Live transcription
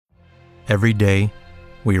Every day,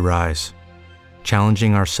 we rise,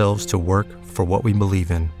 challenging ourselves to work for what we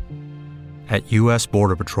believe in. At U.S.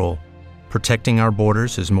 Border Patrol, protecting our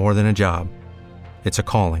borders is more than a job. It's a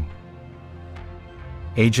calling.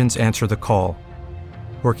 Agents answer the call,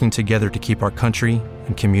 working together to keep our country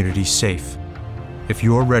and communities safe. If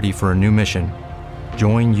you're ready for a new mission,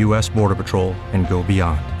 join U.S. Border Patrol and go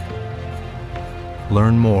beyond.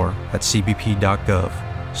 Learn more at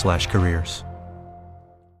cbp.gov/careers.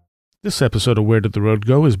 This episode of Where Did the Road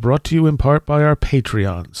Go is brought to you in part by our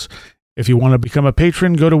Patreons. If you want to become a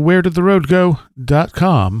patron, go to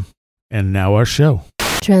wheredidtheroadgo.com. And now our show.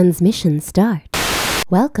 Transmission start.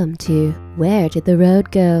 Welcome to Where Did the Road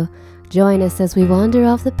Go? Join us as we wander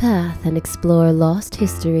off the path and explore lost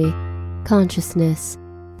history, consciousness,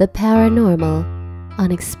 the paranormal,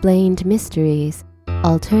 unexplained mysteries,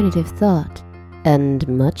 alternative thought, and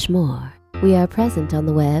much more. We are present on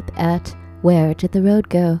the web at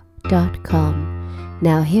wheredidtheroadgo.com.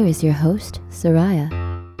 Now here is your host, Soraya.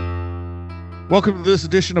 Welcome to this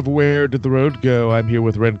edition of Where Did the Road Go? I'm here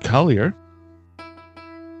with Ren Collier.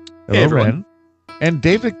 Hello, Ren. And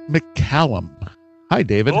David McCallum. Hi,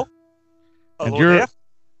 David. Hello. And Hello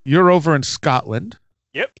you're over in Scotland.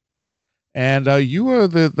 Yep. And you are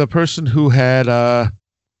the person who had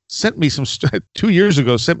sent me 2 years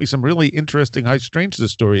ago, sent me some really interesting high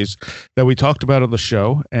strangeness stories that we talked about on the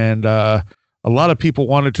show. And a lot of people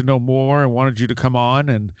wanted to know more and wanted you to come on,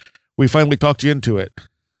 and we finally talked you into it.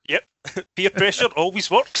 Yep. Peer pressure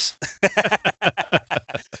always works.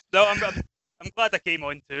 No, I'm glad I came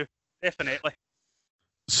on too. Definitely.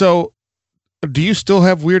 So, do you still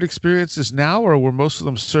have weird experiences now, or were most of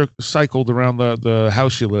them cycled around the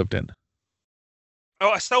house you lived in?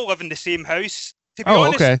 Oh, I still live in the same house. To be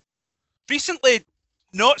honest, okay. Recently,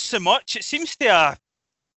 not so much. It seems to have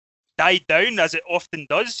died down, as it often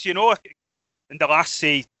does, in the last,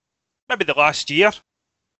 maybe the last year.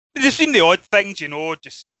 There's been the odd things,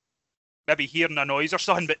 just maybe hearing a noise or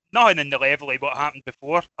something, but nothing in the level of what happened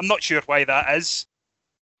before. I'm not sure why that is.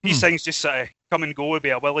 These things just sort of come and go with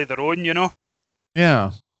a will of their own,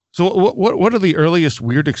 Yeah. So what are the earliest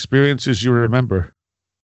weird experiences you remember?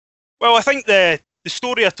 Well, I think the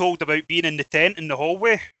story I told about being in the tent in the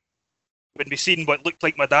hallway, when we seen what looked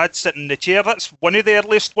like my dad sitting in the chair, that's one of the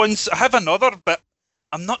earliest ones. I have another, but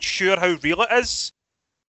I'm not sure how real it is.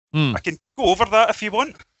 I can go over that if you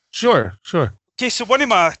want. Sure. Okay, so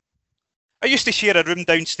I used to share a room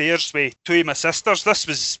downstairs with two of my sisters. This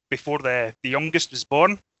was before the youngest was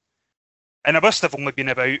born. And I must have only been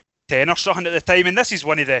about 10 or something at the time. And this is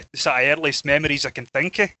one of the sort of earliest memories I can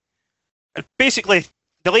think of. And basically,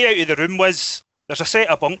 the layout of the room was, there's a set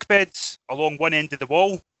of bunk beds along one end of the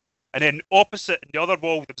wall. And then opposite in the other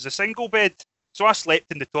wall, there was a single bed. So I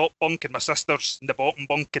slept in the top bunk and my sister's in the bottom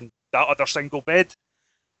bunk in that other single bed.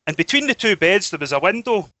 And between the two beds, there was a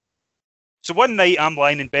window. So one night I'm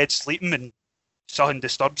lying in bed sleeping and something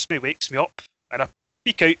disturbs me, wakes me up. And I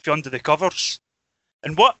peek out from under the covers.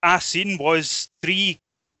 And what I seen was 3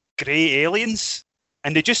 grey aliens.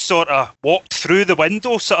 And they just sort of walked through the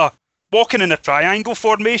window, sort of walking in a triangle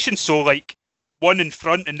formation. So like one in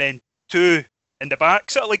front and then 2 in the back,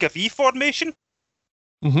 sort of like a V formation.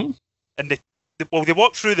 Mm-hmm. And they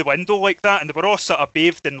walked through the window like that, and they were all sort of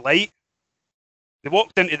bathed in light. They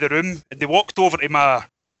walked into the room, and they walked over to my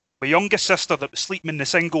youngest sister that was sleeping in the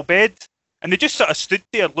single bed, and they just sort of stood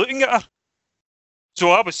there looking at her. So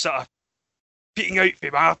I was sort of peeking out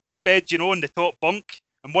from my bed, in the top bunk,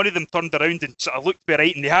 and one of them turned around and sort of looked me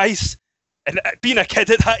right in the eyes. And being a kid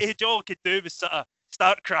at that age, all I could do was sort of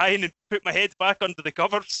start crying and put my head back under the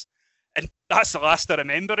covers. And that's the last I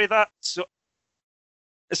remember of that. So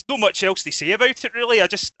there's not much else to say about it, really. I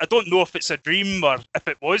don't know if it's a dream or if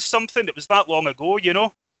it was something. It was that long ago,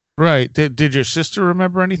 Right. Did your sister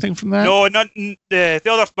remember anything from that? No,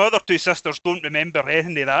 my other 2 sisters don't remember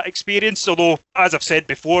anything of that experience. Although, as I've said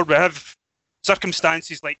before, we have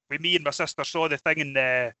circumstances like when me and my sister saw the thing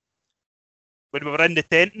when we were in the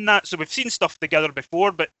tent and that. So we've seen stuff together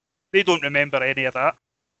before, but they don't remember any of that.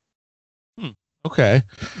 Okay.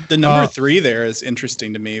 The number 3 there is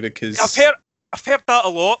interesting to me because I've heard that a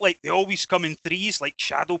lot. Like they always come in 3s, like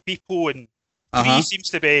shadow people, and 3 seems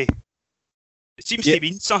to be. It seems to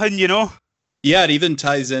mean something, Yeah, it even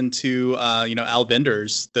ties into Al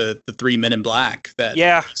Bender's the 3 Men in Black that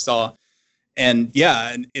I saw, and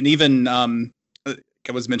even I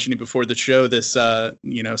was mentioning before the show this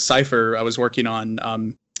cipher I was working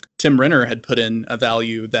on. Tim Renner had put in a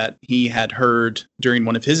value that he had heard during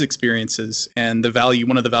one of his experiences, and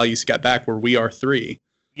one of the values he got back were "We are 3."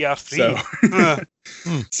 Yeah, 3. So,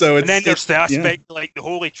 so and then there's the aspect like the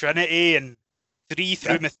Holy Trinity and 3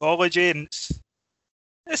 through mythology, and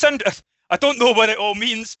I don't know what it all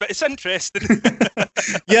means, but it's interesting.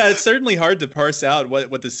 Yeah, it's certainly hard to parse out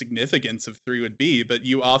what the significance of 3 would be, but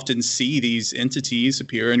you often see these entities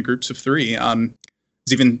appear in groups of 3. I was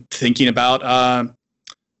even thinking about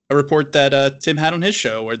a report that Tim had on his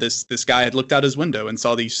show where this guy had looked out his window and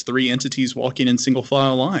saw these 3 entities walking in single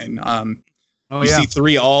file line. You see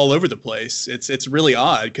 3 all over the place. It's really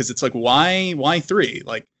odd because it's like, why 3?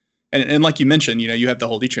 Like, and like you mentioned, you have the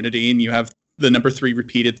Holy Trinity and you have the number 3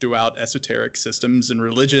 repeated throughout esoteric systems and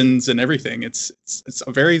religions and everything. It's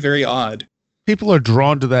very, very odd. People are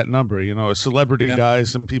drawn to that number, celebrity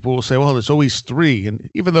guys, and people will say, well, there's always 3.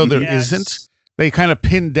 And even though there isn't, they kind of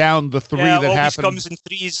pin down the 3 that always happen. Comes in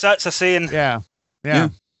 3s. That's a saying. Yeah.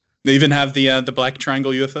 They even have the black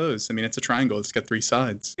triangle UFOs. I mean, it's a triangle. It's got 3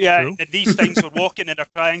 sides. Yeah, and these things were walking in a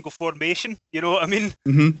triangle formation. You know what I mean?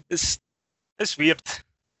 Mm-hmm. It's weird.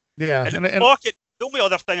 Yeah. And the only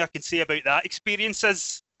other thing I can say about that experience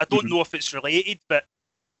is, I don't know if it's related, but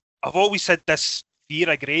I've always had this fear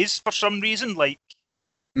of greys for some reason. Like,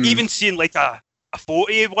 even seeing like a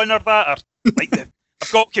photo of one or that, or like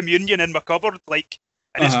I've got communion in my cupboard, like,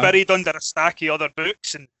 and it's buried under a stack of other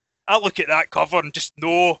books, and I look at that cover and just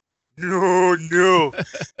no, that's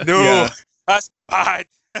bad.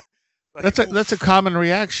 Like, that's a common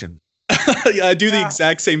reaction. Yeah, I do the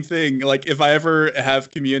exact same thing. Like, if I ever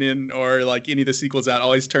have communion or like any of the sequels out, I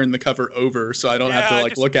always turn the cover over so I don't have to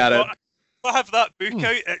like look at it. I have that book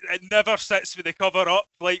out. It never sits with the cover up.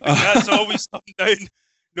 Like, that's always something down.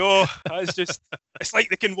 No, it's like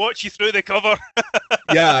they can watch you through the cover.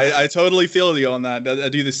 Yeah, I totally feel you on that. I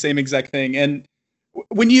do the same exact thing. And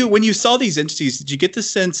when you saw these entities, did you get the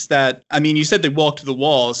sense that, I mean, you said they walked the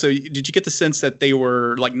wall, so did you get the sense that they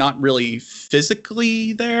were like not really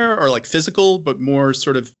physically there, or like physical, but more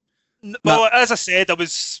sort of? Well, as I said, I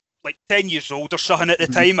was like 10 years old or something at the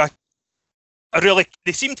time.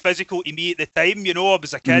 They seemed physical to me at the time. I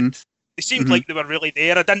was a kid. They seemed like they were really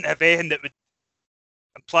there. I didn't have anything that would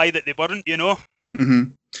imply that they weren't.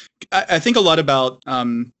 I think a lot about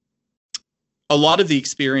a lot of the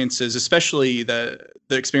experiences, especially the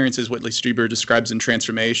experiences Whitley Strieber describes in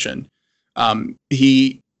Transformation,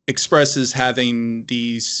 he expresses having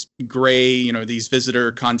these gray, these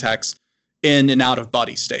visitor contacts in an out of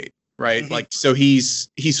body state, right? Like, so he's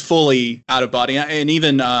fully out of body. And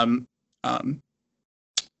even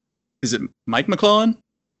is it Mike McCallum?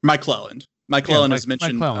 Mike Cleland. Mike Cleland has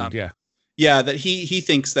mentioned, Mike Cleland, that he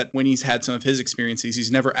thinks that when he's had some of his experiences, he's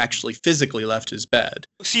never actually physically left his bed.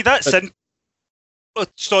 See,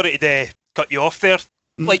 sorry to cut you off there.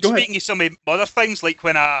 Like, speaking of some of other things, like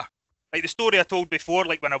when like the story I told before,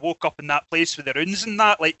 like when I woke up in that place with the runes and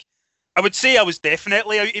that, like, I would say I was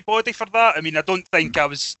definitely out of body for that. I mean, I don't think I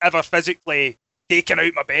was ever physically taken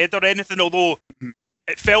out my bed or anything, although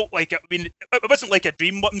it felt like, it wasn't like a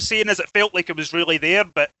dream. What I'm saying is, it felt like it was really there,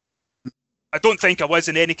 but I don't think I was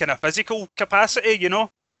in any kind of physical capacity,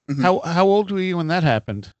 How old were you when that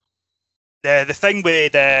happened? The thing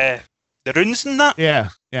with the runes and that? Yeah.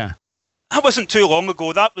 That wasn't too long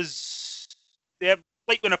ago. That was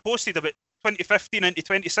like when I posted about 2015 into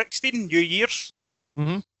 2016, New Year's.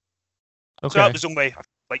 Mm-hmm. Okay. So that was only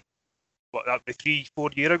like, that would be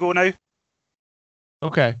 3-4 years ago now.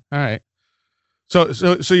 Okay. All right. So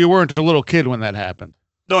you weren't a little kid when that happened?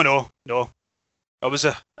 No. I was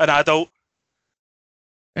an adult.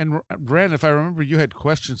 And Ren, if I remember, you had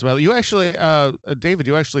questions about it. You actually, David,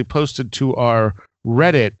 you actually posted to our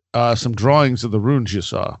Reddit some drawings of the runes you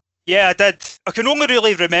saw. Yeah, I did. I can only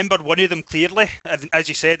really remember one of them clearly. And as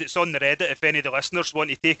you said, it's on the Reddit if any of the listeners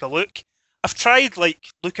want to take a look. I've tried like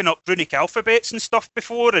looking up runic alphabets and stuff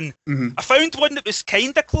before, and I found one that was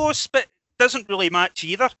kind of close, but doesn't really match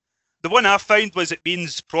either. The one I found was it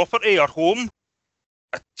means property or home.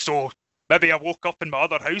 So maybe I woke up in my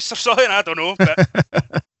other house or something. I don't know,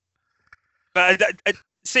 but at the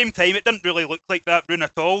same time, it didn't really look like that rune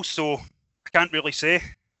at all. So I can't really say.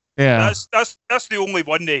 Yeah, that's the only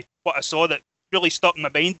one what I saw that really stuck in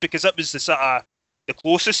my mind, because it was the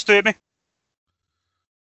closest to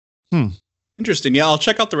me. Interesting. Yeah, I'll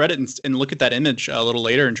check out the Reddit and look at that image a little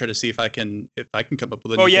later and try to see if I can come up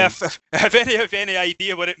with a new thing. If any have any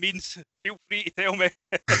idea what it means, feel free to tell me.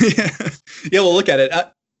 Yeah, we'll look at it.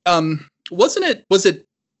 Was it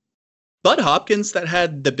Bud Hopkins that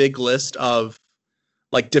had the big list of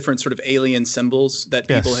like different sort of alien symbols that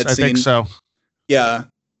people had seen? I think so. Yeah.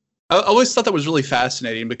 I always thought that was really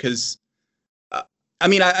fascinating because,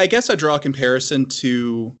 I guess I draw a comparison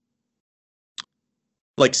to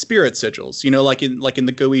like spirit sigils, like in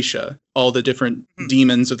the Goetia, all the different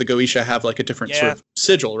demons of the Goetia have like a different sort of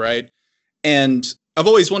sigil, right? And I've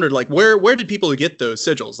always wondered, like, where did people get those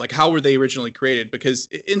sigils? Like, how were they originally created? Because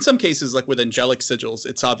in some cases, like with angelic sigils,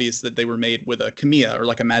 it's obvious that they were made with a Kamiya or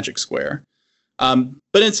like a magic square.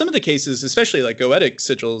 But in some of the cases, especially like goetic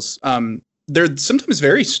sigils, they're sometimes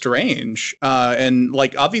very strange and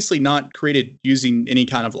like obviously not created using any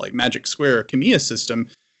kind of like magic square or Kamiya system.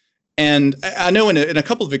 And I know in a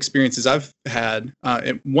couple of experiences I've had,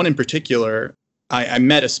 one in particular, I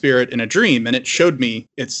met a spirit in a dream and it showed me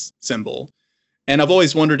its symbol. And I've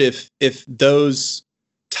always wondered if those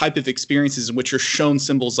type of experiences in which you're shown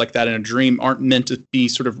symbols like that in a dream aren't meant to be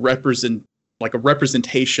sort of like a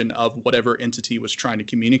representation of whatever entity was trying to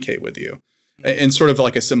communicate with you in sort of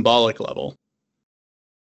like a symbolic level.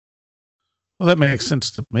 Well, that makes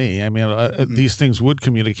sense to me. I mean, these things would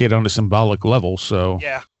communicate on a symbolic level. So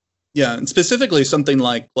yeah, and specifically something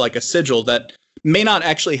like a sigil that may not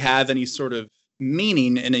actually have any sort of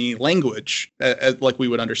meaning in any language, like we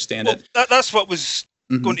would understand it. That's what was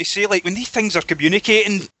going to say. Like when these things are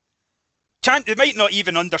communicating, they might not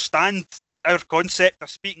even understand our concept of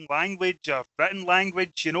speaking language or written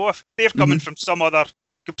language. You know, if they're coming from some other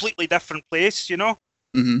completely different place, you know.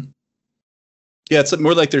 Mm-hmm. Yeah, it's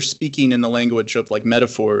more like they're speaking in the language of like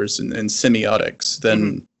metaphors and semiotics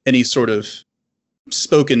than any sort of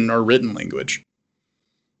spoken or written language.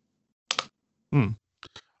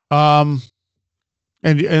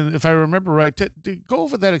 And if I remember right, go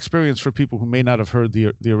over that experience for people who may not have heard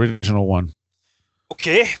the original one.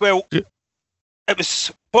 Okay, well, it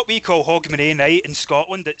was what we call Hogmanay night in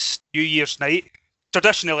Scotland. It's New Year's night,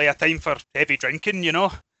 traditionally a time for heavy drinking, you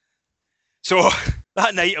know. So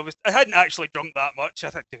that night I hadn't actually drunk that much.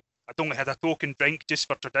 I'd only had a token drink just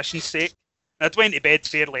for tradition's sake. And I'd went to bed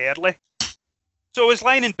fairly early. So I was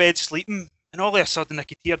lying in bed sleeping, and all of a sudden I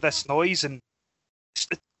could hear this noise, and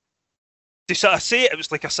to sort of say it, it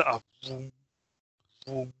was like a sort of boom,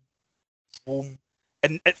 boom, boom.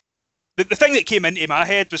 And the thing that came into my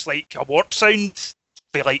head was like a warp sound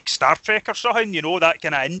for like Star Trek or something, you know, that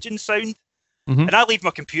kind of engine sound. And I leave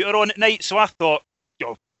my computer on at night, so I thought, you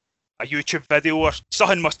know, a YouTube video or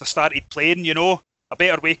something must have started playing, you know, I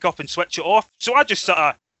better wake up and switch it off. So I just sort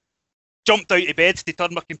of jumped out of bed to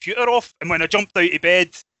turn my computer off, and when I jumped out of bed,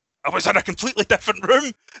 I was in a completely different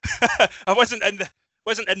room. I wasn't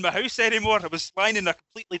in my house anymore. I was lying in a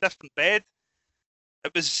completely different bed.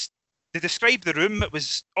 It was, to describe the room, it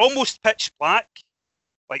was almost pitch black.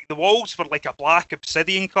 Like the walls were like a black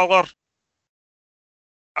obsidian colour.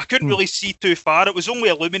 I couldn't really see too far. It was only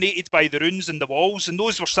illuminated by the runes in the walls, and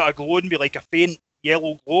those were sort of glowing with like a faint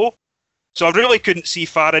yellow glow. So I really couldn't see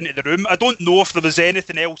far into the room. I don't know if there was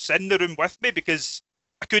anything else in the room with me because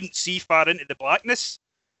I couldn't see far into the blackness.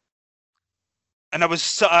 And I was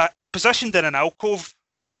sort of positioned in an alcove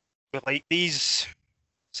with like these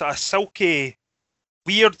sort of silky,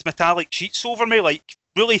 weird metallic sheets over me, like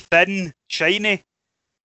really thin, shiny,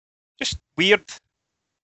 just weird.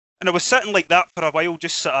 And I was sitting like that for a while,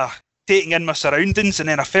 just sort of taking in my surroundings, and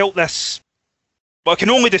then I felt this, what I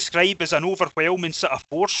can only describe as an overwhelming sort of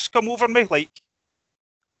force come over me, like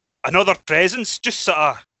another presence, just sort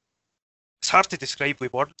of, it's hard to describe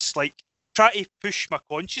with words, like try to push my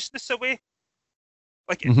consciousness away.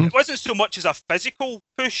 Like it wasn't so much as a physical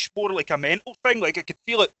push, more like a mental thing. Like I could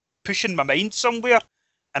feel it pushing my mind somewhere,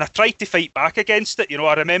 and I tried to fight back against it. You know,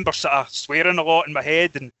 I remember sort of swearing a lot in my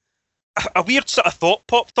head, and a weird sort of thought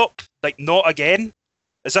popped up, like not again,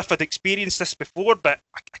 as if I'd experienced this before, but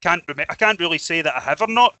I can't remember. I can't really say that I have or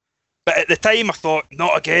not. But at the time, I thought,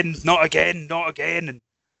 not again, not again, not again, and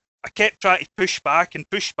I kept trying to push back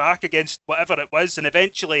against whatever it was, and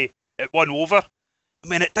eventually it won over. I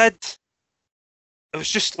mean, it did. It was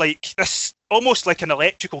just like this, almost like an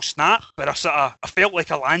electrical snap, where I felt like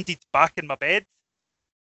I landed back in my bed,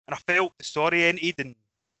 and I felt disoriented and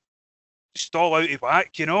just all out of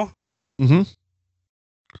whack, you know.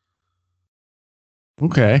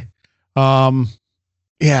 Okay.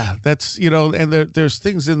 Yeah, that's, you know, and there's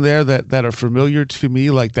things in there that are familiar to me,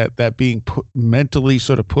 like that being mentally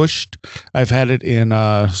sort of pushed. I've had it in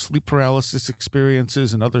sleep paralysis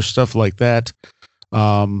experiences and other stuff like that.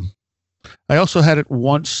 I also had it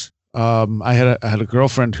once. I had a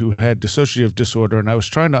girlfriend who had dissociative disorder, and I was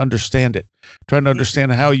trying to understand it, trying to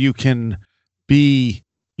understand how you can be,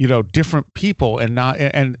 you know, different people and not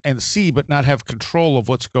and see but not have control of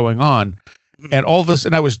what's going on. And all this,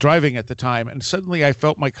 and I was driving at the time, and suddenly I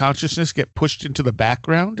felt my consciousness get pushed into the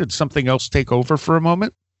background and something else take over for a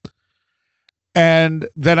moment. And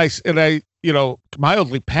then I, you know,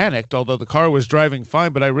 mildly panicked, although the car was driving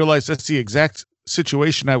fine, but I realized that's the exact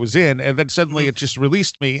situation I was in. And then suddenly it just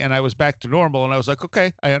released me, and I was back to normal. And I was like,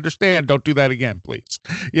 okay, I understand. Don't do that again, please.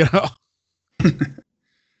 You know?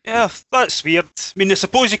 Yeah, that's weird. I mean, I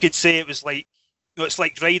suppose you could say it was like, it's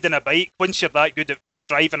like riding a bike. Once you're that good at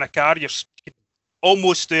driving a car, you can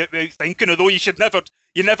almost do it without thinking. Although you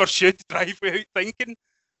never should drive without thinking.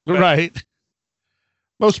 But, right.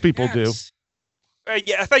 Most people do.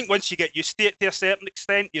 Yeah, I think once you get used to it to a certain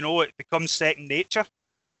extent, it becomes second nature.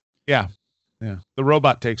 Yeah. The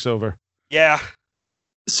robot takes over. Yeah.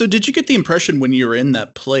 So did you get the impression when you were in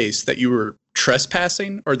that place that you were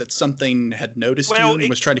trespassing, or that something had noticed you and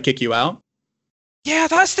was trying to kick you out? Yeah,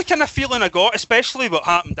 that's the kind of feeling I got, especially what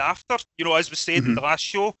happened after. As we said in the last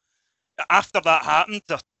show, after that happened,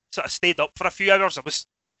 I sort of stayed up for a few hours. I was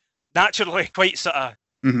naturally quite sort of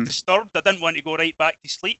disturbed. I didn't want to go right back to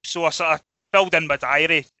sleep, so I sort of filled in my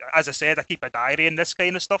diary. As I said, I keep a diary and this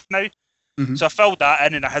kind of stuff now. So I filled that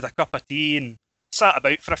in and I had a cup of tea and sat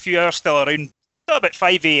about for a few hours till about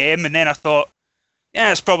 5 a.m. And then I thought,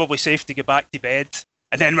 yeah, it's probably safe to go back to bed.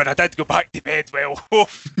 And then when I did go back to bed, well,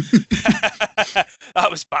 that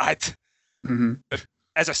was bad.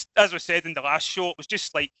 As we said in the last show, it was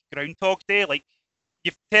just like Groundhog Day. Like,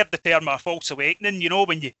 you've heard the term a false awakening,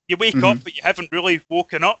 when you wake up but you haven't really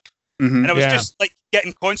woken up. And I was just like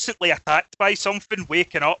getting constantly attacked by something,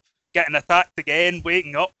 waking up, getting attacked again,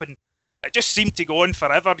 waking up, and it just seemed to go on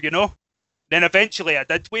forever, Then eventually I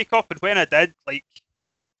did wake up, and when I did, I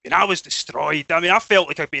was destroyed. I mean, I felt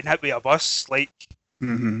like I'd been hit with a bus. Like,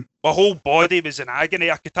 my whole body was in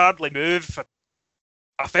agony. I could hardly move.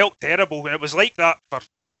 I felt terrible, and it was like that for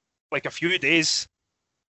like a few days.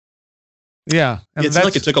 Yeah, and it's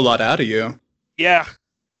like it took a lot out of you. Yeah,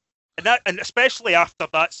 and especially after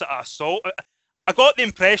that sort of assault, I got the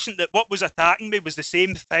impression that what was attacking me was the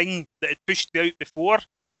same thing that had pushed me out before.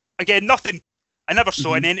 Again, nothing. I never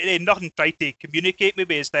saw an entity. Nothing tried to communicate with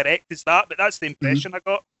me as direct as that, but that's the impression I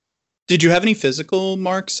got. Did you have any physical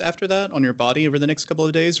marks after that on your body over the next couple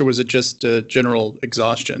of days, or was it just general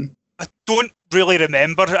exhaustion? I don't really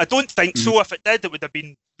remember. I don't think so. If it did, it would have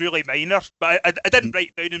been really minor. But I didn't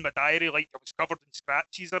write down in my diary like I was covered in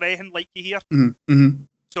scratches or anything like you hear.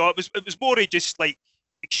 So it was more just like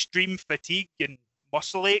extreme fatigue and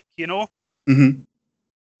muscle ache, It's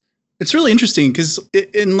really interesting because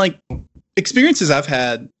in like experiences I've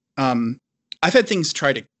had things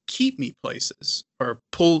try to keep me places or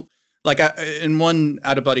pull. Like in one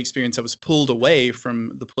out-of-body experience, I was pulled away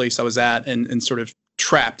from the place I was at and sort of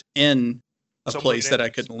trapped in a place that I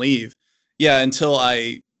couldn't leave. Yeah, until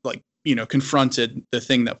I confronted the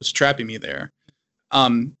thing that was trapping me there.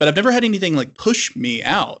 But I've never had anything like push me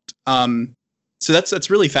out. So that's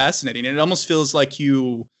really fascinating. And it almost feels like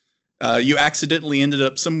you accidentally ended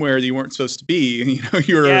up somewhere that you weren't supposed to be.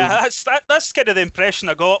 That's kind of the impression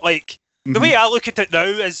I got. Like the way I look at it now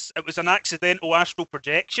is it was an accidental astral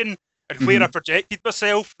projection, and where I projected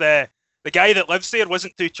myself, the guy that lives there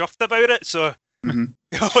wasn't too chuffed about it, so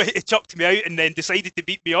he chucked me out and then decided to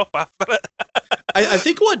beat me up after it. I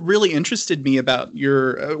think what really interested me about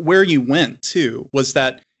your where you went too was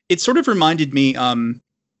that it sort of reminded me.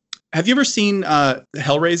 Have you ever seen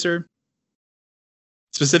Hellraiser?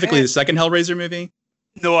 Specifically, the second Hellraiser movie?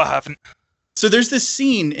 No, I haven't. So there's this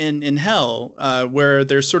scene in Hell where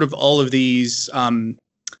there's sort of all of these like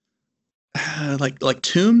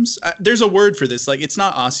tombs. There's a word for this. Like, it's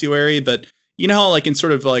not ossuary, but you know how like in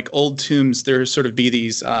sort of like old tombs there sort of be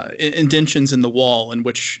these indentions in the wall in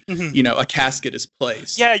which a casket is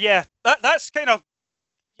placed. Yeah. That's kind of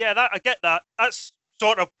I get that. That's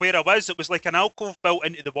sort of where I was. It was like an alcove built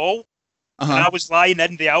into the wall. And I was lying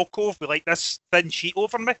in the alcove with like this thin sheet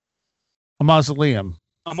over me. A mausoleum.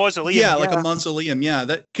 A mausoleum. Yeah, like a mausoleum. Yeah,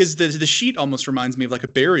 that because the sheet almost reminds me of like a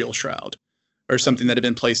burial shroud or something that had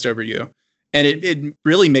been placed over you, and it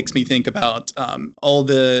really makes me think about all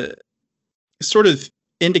the sort of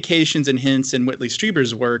indications and hints in Whitley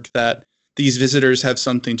Strieber's work that these visitors have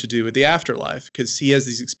something to do with the afterlife, because he has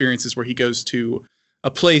these experiences where he goes to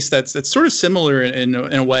a place that's sort of similar in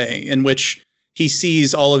a way, in which he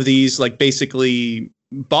sees all of these like basically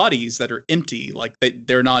bodies that are empty, like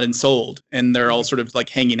they're not ensouled, and they're all sort of like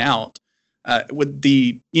hanging out. With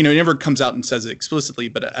the it never comes out and says it explicitly,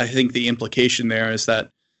 but I think the implication there is that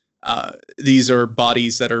these are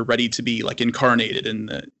bodies that are ready to be like incarnated in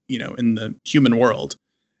the in the human world,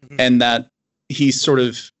 and that he's sort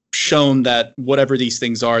of shown that whatever these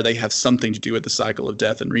things are, they have something to do with the cycle of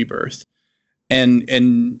death and rebirth. And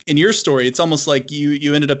in your story, it's almost like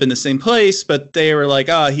you ended up in the same place, but they were like,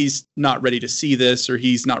 he's not ready to see this, or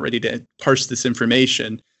he's not ready to parse this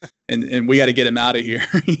information, and we got to get him out of here,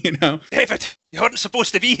 David, you weren't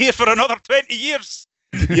supposed to be here for another 20 years.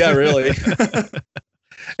 Yeah, really.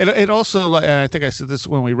 It also, like, I think I said this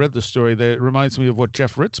when we read the story, that it reminds me of what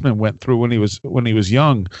Jeff Ritzman went through when he was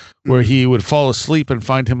young, where he would fall asleep and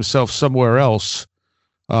find himself somewhere else.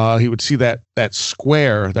 He would see that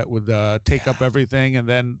square that would take up everything, and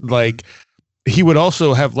then like he would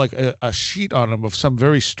also have like a sheet on him of some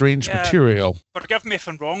very strange material. Forgive me if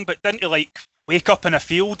I'm wrong, but didn't he like wake up in a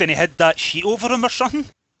field and he had that sheet over him or something?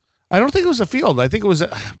 I don't think it was a field. I think it was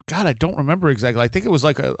God, I don't remember exactly. I think it was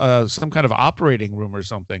like some kind of operating room or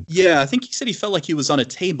something. Yeah, I think he said he felt like he was on a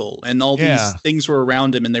table and all these things were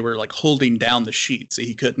around him and they were like holding down the sheet so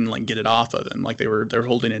he couldn't like get it off of him. Like they're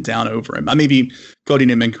holding it down over him. I may be quoting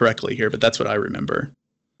him incorrectly here, but that's what I remember.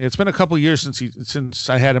 It's been a couple of years since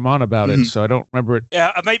I had him on about it, so I don't remember it.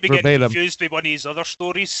 Yeah, I might be verbatim. getting confused with one of his other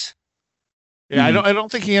stories. Yeah, I don't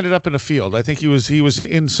think he ended up in a field. I think he was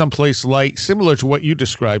in some place like similar to what you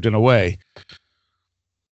described in a way.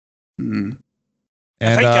 Mm-hmm.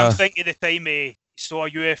 And I'm thinking the time he saw a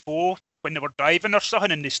UFO when they were driving or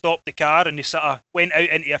something, and they stopped the car and they sort of went out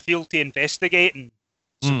into a field to investigate, and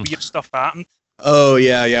some weird stuff happened. Oh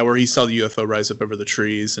yeah, where he saw the UFO rise up over the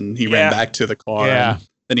trees, and he ran back to the car. Yeah. And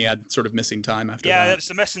then he had sort of missing time after that. Yeah, it's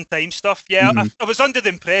the missing time stuff. Yeah, I was under the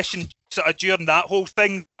impression sort of during that whole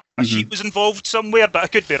thing a sheet was involved somewhere, but I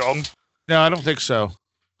could be wrong. No, I don't think so.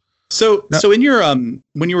 So in your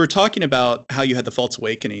when you were talking about how you had the false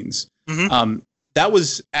awakenings, that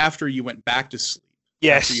was after you went back to sleep.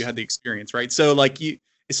 Yes. After you had the experience, right? So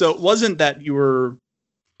so it wasn't that you were,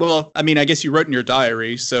 well, I mean, I guess you wrote in your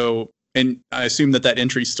diary, and I assume that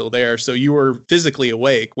entry's still there. So you were physically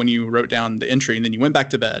awake when you wrote down the entry, and then you went back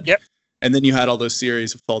to bed. Yep. And then you had all those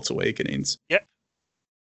series of false awakenings. Yep.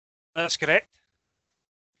 That's correct.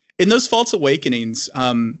 In those false awakenings,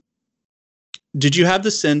 did you have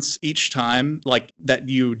the sense each time like that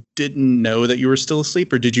you didn't know that you were still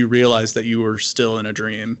asleep, or did you realize that you were still in a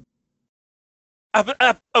dream? I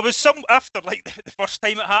was after like the first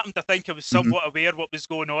time it happened, I think I was somewhat aware what was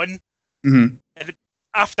going on. Mm-hmm. And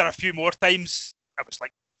after a few more times, I was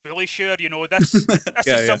like fully sure, this is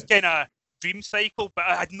some kind of dream cycle, but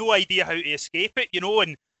I had no idea how to escape it,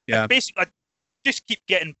 and basically I'd just keep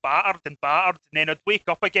getting battered, and then I'd wake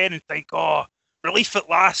up again and think, oh, relief at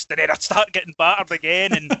last, and then I'd start getting battered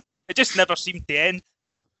again, and it just never seemed to end.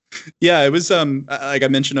 Yeah, it was like I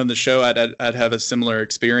mentioned on the show, I'd have a similar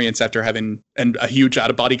experience after having a huge out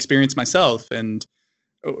of body experience myself, and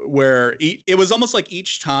where it was almost like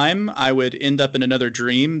each time I would end up in another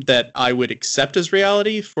dream that I would accept as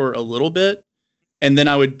reality for a little bit, and then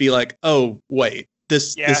I would be like, oh wait,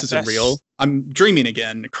 this isn't real. I'm dreaming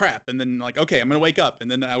again. Crap. And then like, okay, I'm gonna wake up,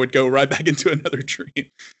 and then I would go right back into another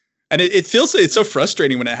dream. And it's so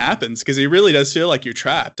frustrating when it happens, because it really does feel like you're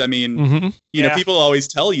trapped. I mean, you know, people always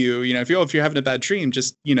tell you, if you're having a bad dream,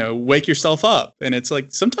 just, wake yourself up. And it's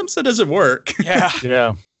like, sometimes that doesn't work.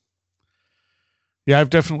 Yeah. Yeah,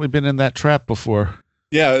 I've definitely been in that trap before.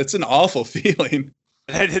 Yeah, it's an awful feeling.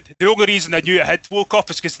 The only reason I knew I had woke up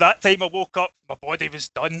is because that time I woke up, my body was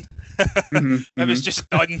done. It was just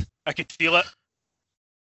done. I could feel it.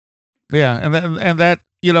 Yeah, and that,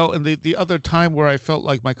 and the other time where I felt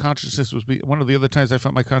like my consciousness was one of the other times I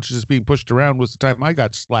felt my consciousness being pushed around was the time I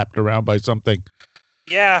got slapped around by something.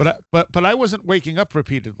 Yeah. But I wasn't waking up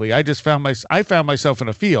repeatedly. I just found myself in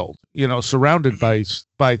a field, surrounded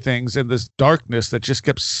by things in this darkness that just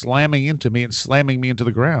kept slamming into me and slamming me into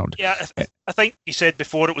the ground. Yeah, I think you said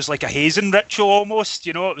before it was like a hazing ritual almost.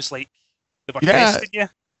 It was like they were testing you.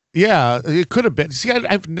 Yeah, it could have been. See,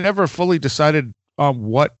 I've never fully decided on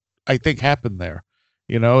what I think happened there.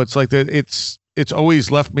 It's like it's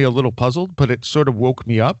always left me a little puzzled, but it sort of woke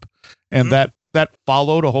me up, and that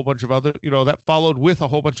followed a whole bunch of other, that followed with a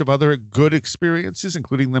whole bunch of other good experiences,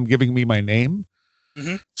 including them giving me my name.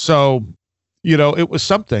 So, it was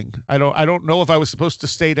something. I don't know if I was supposed to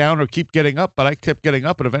stay down or keep getting up, but I kept getting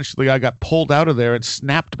up, and eventually I got pulled out of there and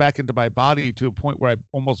snapped back into my body to a point where I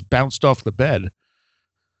almost bounced off the bed.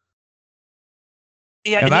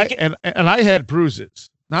 Yeah, and I had bruises.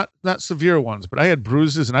 Not severe ones, but I had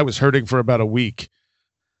bruises, and I was hurting for about a week.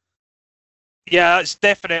 Yeah, it's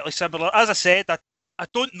definitely similar. As I said, I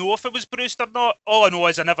don't know if it was bruised or not. All I know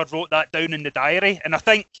is I never wrote that down in the diary, and I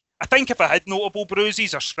think if I had notable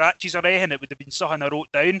bruises or scratches or anything, it would have been something I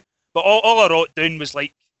wrote down. But all I wrote down was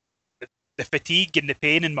like the fatigue and the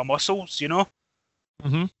pain in my muscles,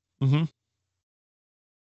 Yeah,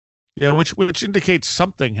 which indicates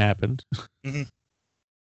something happened.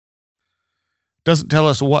 Doesn't tell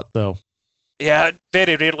us what, though. Yeah, it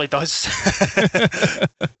very rarely does.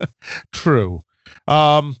 True.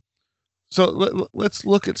 So let's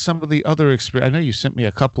look at some of the other experience. I know you sent me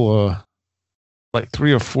a couple of, like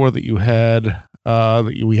 3 or 4 that you had.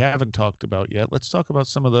 that we haven't talked about yet. Let's talk about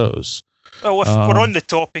some of those. Well, if we're on the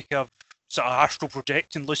topic of sort of astral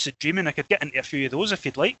projecting, lucid dreaming, I could get into a few of those if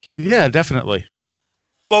you'd like. Yeah, definitely.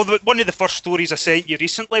 Well, one of the first stories I sent you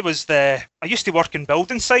recently was I used to work in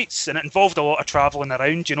building sites, and it involved a lot of travelling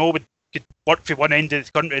around. We could work from one end of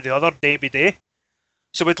the country to the other day by day.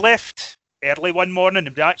 So we'd left early one morning,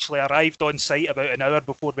 and we actually arrived on site about an hour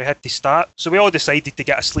before we had to start. So we all decided to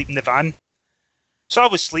get a sleep in the van. So I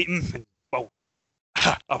was sleeping, and, well,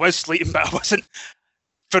 I was sleeping, but I wasn't.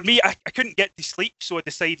 For me, I couldn't get to sleep, so I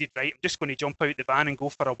decided, right, I'm just going to jump out the van and go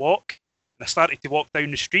for a walk. And I started to walk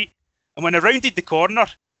down the street. And when I rounded the corner,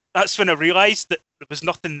 that's when I realised that there was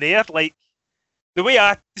nothing there. Like, the way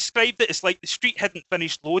I described it, it's like the street hadn't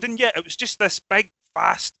finished loading yet. It was just this big,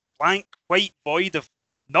 vast, blank, white void of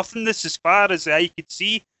nothingness as far as the eye could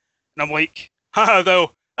see. And I'm like,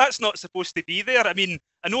 well, that's not supposed to be there. I mean,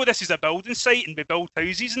 I know this is a building site and we build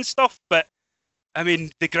houses and stuff, but, I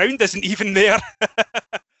mean, the ground isn't even there.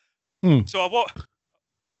 So I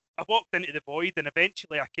walked into the void, and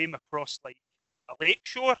eventually I came across, like, a lake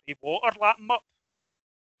shore, a water lapping up.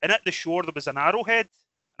 And at the shore, there was an arrowhead.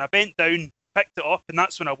 And I bent down, picked it up, and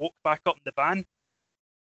that's when I woke back up in the van.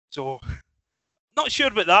 So, not sure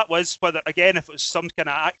what that was, whether, again, if it was some kind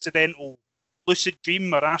of accidental lucid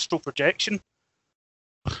dream or astral projection.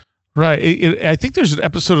 Right. I think there's an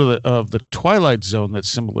episode of the Twilight Zone that's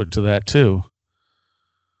similar to that, too.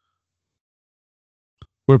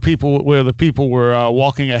 Where the people were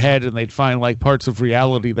walking ahead, and they'd find, like, parts of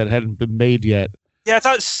reality that hadn't been made yet. Yeah,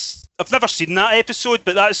 I've never seen that episode,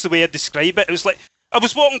 but that's the way I describe it. It was like, I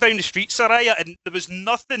was walking down the street, Saraya, and there was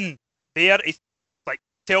nothing there to, like,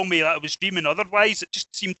 tell me that I was dreaming otherwise. It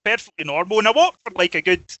just seemed perfectly normal. And I walked for, like, a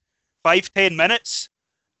good 5-10 minutes,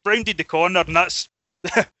 rounded the corner, and that's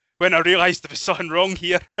when I realised there was something wrong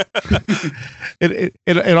here.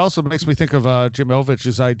 It also makes me think of Jim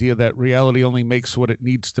Elvich's idea that reality only makes what it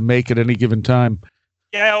needs to make at any given time.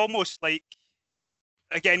 Yeah, almost like,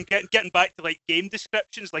 again, getting back to, like, game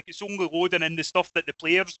descriptions, like, it's only loading in the stuff that the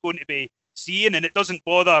player's going to be seeing, and it doesn't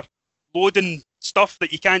bother loading stuff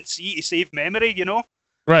that you can't see to save memory, you know?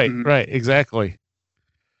 Right, right, exactly.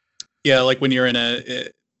 Yeah, like when you're in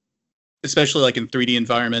especially like in 3D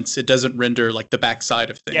environments, it doesn't render, like, the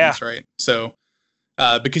backside of things, right? So,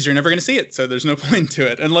 because you're never going to see it, so there's no point to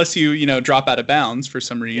it, unless you drop out of bounds for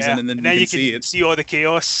some reason, and then you can see it. See all the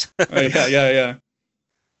chaos. Yeah.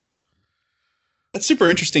 That's super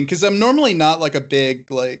interesting, because I'm normally not, like, a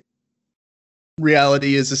big, like,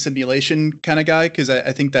 reality is a simulation kind of guy, because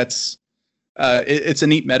I think that's it's a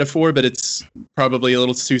neat metaphor, but it's probably a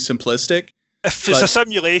little too simplistic. If it's a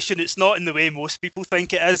simulation, it's not in the way most people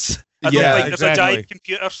think it is. I don't think there's a giant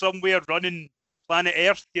computer somewhere running planet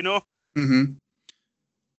Earth, you know? Mm-hmm.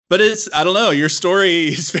 But I don't know, your story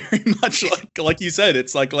is very much like you said,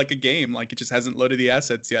 it's like a game, like it just hasn't loaded the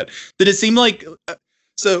assets yet. Did it seem like,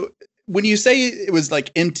 so when you say it was,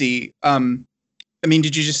 like, empty, I mean,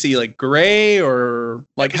 did you just see, like, gray, or,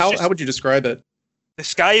 like, how would you describe it? The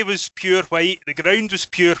sky was pure white, the ground was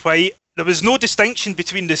pure white. There was no distinction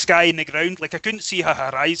between the sky and the ground. Like, I couldn't see a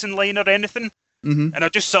horizon line or anything. And I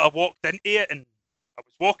just sort of walked into it, and I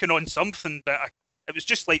was walking on something, but it was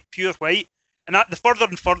just, like, pure white. And the further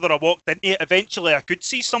and further I walked into it, eventually I could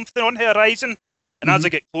see something on the horizon. And as I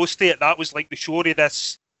get close to it, that was, like, the shore of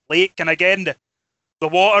this lake. And again, the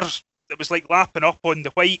water, it was, like, lapping up on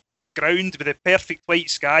the white ground with the perfect white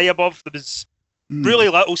sky above. There was really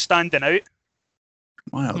little standing out.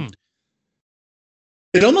 Wow.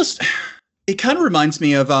 It kind of reminds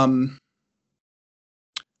me of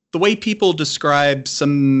the way people describe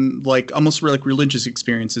some, like, almost like religious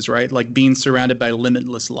experiences, right? Like being surrounded by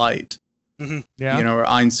limitless light. Yeah. Or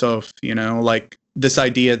Ein Sof, like this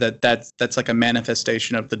idea that's like a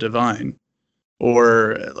manifestation of the divine,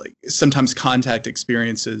 or, like, sometimes contact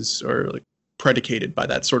experiences are, like, predicated by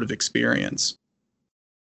that sort of experience.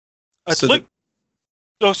 Keep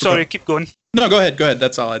going. No, go ahead.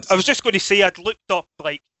 That's all. I was just going to say, I'd looked up,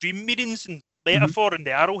 like, dream meanings and metaphor in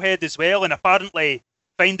the arrowhead as well, and apparently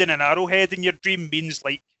finding an arrowhead in your dream means,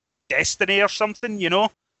 like, destiny or something, you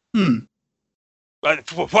know?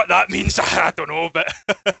 But what that means, I don't know, but...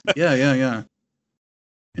 Yeah.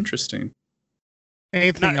 Interesting.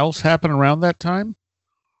 Anything else happen around that time?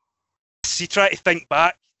 See, try to think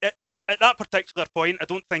back. At that particular point, I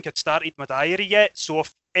don't think I'd started my diary yet, so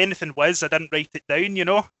if anything was, I didn't write it down, you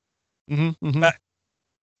know? But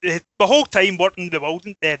the whole time working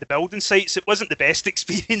the building sites, it wasn't the best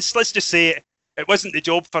experience. Let's just say it wasn't the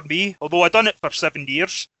job for me, although I'd done it for 7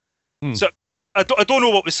 years. So I don't know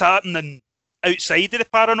what was happening outside of the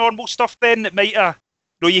paranormal stuff then. It might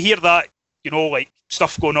you hear that, like,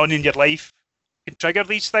 stuff going on in your life can trigger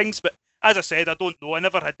these things. But as I said, I don't know. I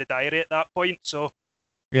never had the diary at that point, so.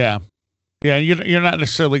 Yeah. Yeah, you're not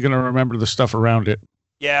necessarily going to remember the stuff around it.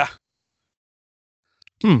 Yeah.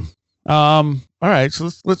 All right, so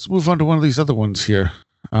let's move on to one of these other ones here.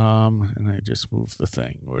 And I just moved the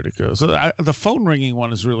thing. Where'd it go? So the phone ringing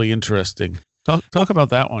one is really interesting. Talk about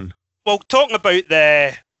that one. Well, talking about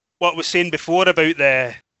what I was saying before about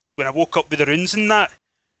when I woke up with the runes and that,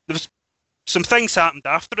 there was some things happened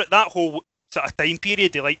after it. That whole sort of time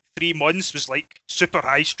period of like 3 months was like super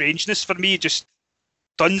high strangeness for me. Just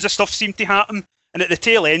tons of stuff seemed to happen. And at the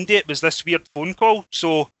tail end of it was this weird phone call.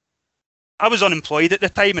 So I was unemployed at the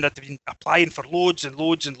time and I'd been applying for loads and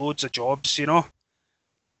loads and loads of jobs, you know.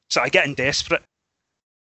 So I getting desperate.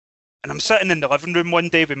 And I'm sitting in the living room one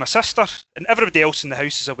day with my sister and everybody else in the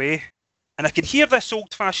house is away. And I can hear this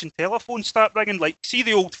old-fashioned telephone start ringing. Like, see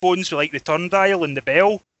the old phones with like the turn dial and the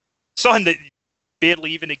bell? Something that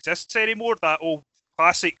barely even exists anymore, that old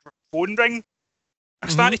classic phone ring. I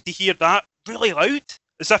started to hear that really loud,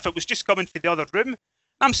 as if it was just coming from the other room.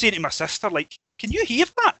 I'm saying to my sister, like, can you hear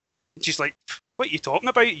that? And she's like, what are you talking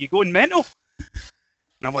about? Are you going mental?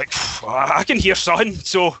 And I'm like, I can hear something.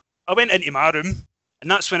 So I went into my room, and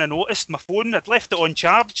that's when I noticed my phone. I'd left it on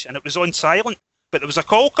charge, and it was on silent, but there was a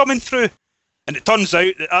call coming through. And it turns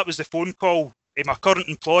out that was the phone call of my current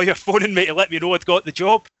employer phoning me to let me know I'd got the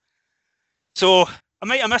job. So I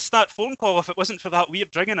might have missed that phone call if it wasn't for that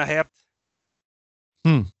weird ringing I heard.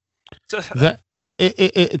 So,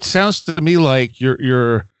 it sounds to me like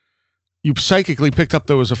you psychically picked up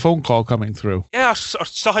there was a phone call coming through. Yeah, or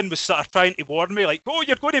something was sort of trying to warn me, like, oh,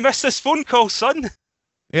 you're going to miss this phone call, son.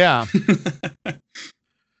 Yeah. It's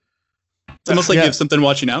almost like you have something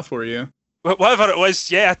watching out for you. Whatever it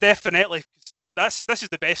was, yeah, definitely. This is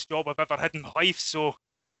the best job I've ever had in my life, so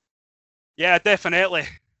yeah, definitely.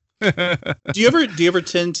 Do you ever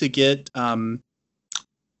tend to get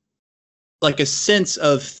like a sense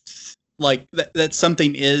of like that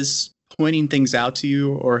something is pointing things out to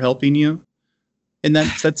you or helping you in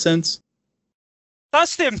that sense?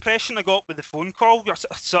 That's the impression I got with the phone call.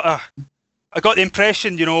 I got the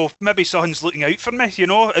impression, you know, maybe someone's looking out for me, you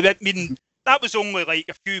know. I mean, that was only like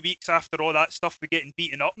a few weeks after all that stuff with getting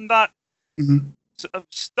beaten up and that. So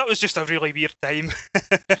that was just a really weird time.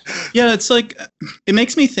 Yeah, it's like, it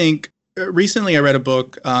makes me think. Recently, I read a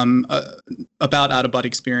book about out-of-body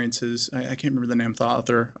experiences. I can't remember the name of the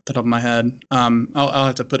author off the top of my head. I'll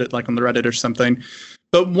have to put it like on the Reddit or something.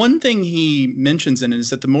 But one thing he mentions in it is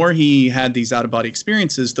that the more he had these out-of-body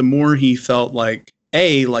experiences, the more he felt like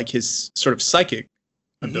his sort of psychic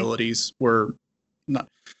abilities were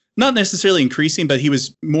not necessarily increasing, but he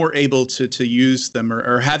was more able to use them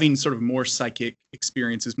or having sort of more psychic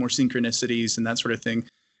experiences, more synchronicities and that sort of thing.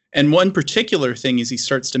 And one particular thing is he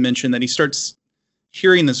starts to mention that he starts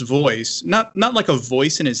hearing this voice, not like a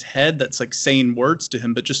voice in his head that's like saying words to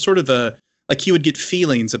him, but just sort of like he would get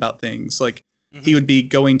feelings about things. Like he would be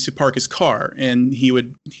going to park his car and he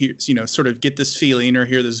would hear, sort of get this feeling or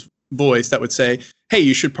hear this voice that would say, hey,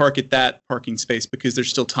 you should park at that parking space because there's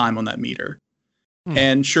still time on that meter.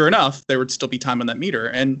 And sure enough, there would still be time on that meter.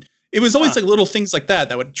 And it was always like little things like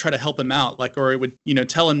that would try to help him out, like, or it would,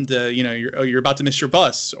 tell him to, you're about to miss your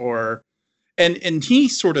bus, and he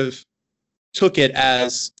sort of took it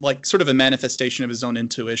as like sort of a manifestation of his own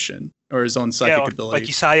intuition or his own psychic ability, like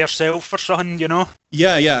his higher self or something,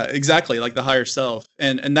 Yeah, exactly, like the higher self,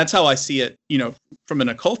 and that's how I see it, from an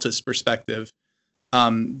occultist perspective.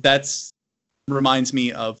 That's reminds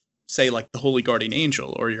me of, say, like the holy guardian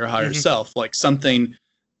angel or your higher self, like something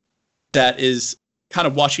that is kind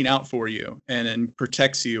of watching out for you and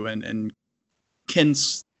protects you and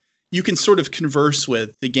you can sort of converse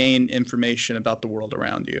with to gain information about the world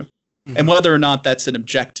around you. And whether or not that's an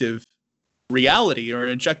objective reality or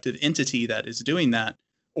an objective entity that is doing that,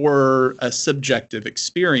 or a subjective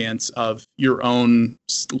experience of your own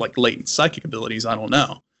like latent psychic abilities, I don't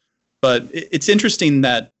know. But it's interesting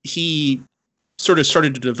that he sort of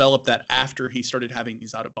started to develop that after he started having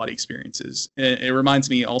these out-of-body experiences. And it reminds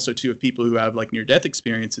me also, too, of people who have like near-death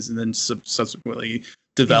experiences and then subsequently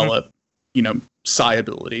develop, psi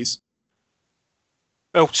abilities.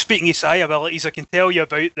 Well, speaking of psi abilities, I can tell you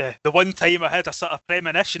about the one time I had a sort of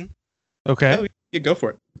premonition. Okay. Oh, yeah, go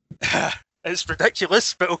for it. It's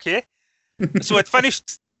ridiculous, but okay. So I'd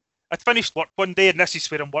finished work one day, and this is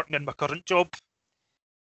where I'm working in my current job.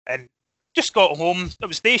 And just got home. It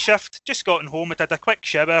was day shift. Just gotten home. I had a quick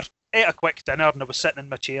shower, ate a quick dinner, and I was sitting in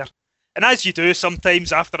my chair. And as you do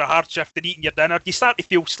sometimes after a hard shift and eating your dinner, you start to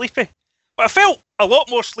feel sleepy. But I felt a lot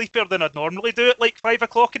more sleepier than I'd normally do at like 5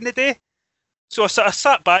 o'clock in the day. So I sort of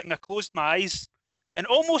sat back and I closed my eyes. And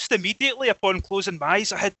almost immediately upon closing my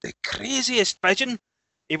eyes, I had the craziest vision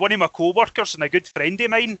of one of my co-workers and a good friend of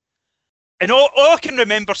mine. And all I can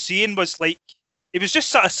remember seeing was like, he was just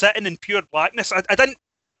sort of sitting in pure blackness. I didn't,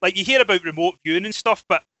 like, you hear about remote viewing and stuff,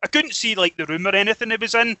 but I couldn't see like the room or anything he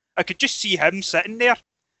was in. I could just see him sitting there.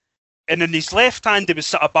 And in his left hand, he was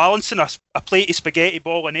sort of balancing a plate of spaghetti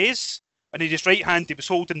bolognese. And in his right hand, he was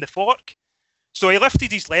holding the fork. So he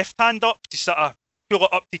lifted his left hand up to sort of pull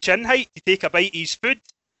it up to chin height to take a bite of his food.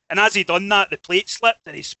 And as he done that, the plate slipped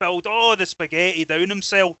and he spilled all the spaghetti down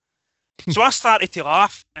himself. So I started to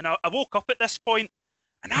laugh, and I woke up at this point,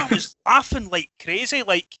 and I was laughing like crazy,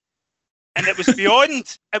 like, and it was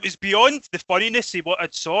beyond the funniness of what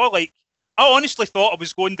I'd saw. Like, I honestly thought I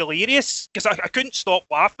was going delirious because I couldn't stop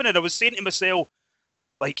laughing, and I was saying to myself,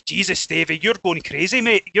 like, Jesus, Davey, you're going crazy,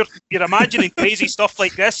 mate. You're imagining crazy stuff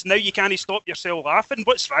like this. Now you can't stop yourself laughing.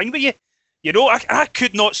 What's wrong with you? You know, I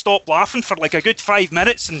could not stop laughing for like a good 5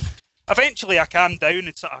 minutes, and eventually I calmed down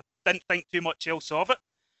and sort of didn't think too much else of it.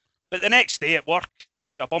 But the next day at work,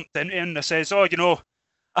 I bumped into him and I says, oh, you know,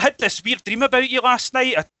 I had this weird dream about you last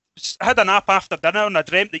night. I had a nap after dinner and I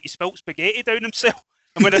dreamt that you spilt spaghetti down himself.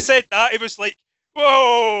 And when I said that, he was like,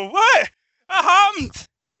 whoa, what? That happened.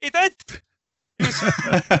 He did.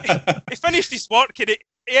 He finished his work and he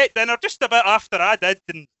ate dinner just a bit after I did,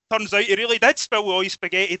 and turns out he really did spill all his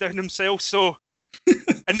spaghetti down himself. So,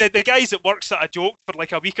 and the guys at work sort of joked for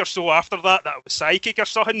like a week or so after that I was psychic or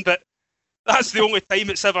something, but that's the only time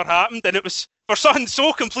it's ever happened, and it was for something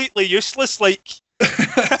so completely useless, like.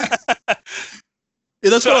 Yeah,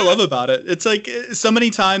 that's what I love about it. It's like so many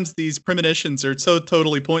times these premonitions are so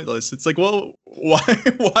totally pointless. It's like, well,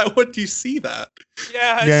 why would you see that?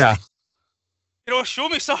 Yeah. You know, show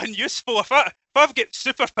me something useful. If I've got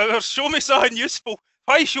superpowers, show me something useful.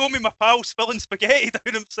 Why show me my pal spilling spaghetti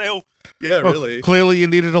down himself? Yeah, well, really. Clearly you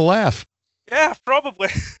needed a laugh. Yeah, probably.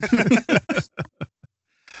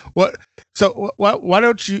 What? So why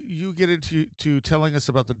don't you get into telling us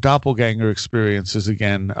about the doppelganger experiences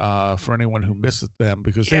again for anyone who misses them,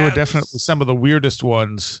 because they were definitely some of the weirdest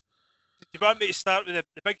ones. Do you want me to start with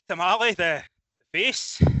the big tamale, the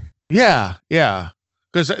face? Yeah,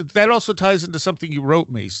 because that also ties into something you wrote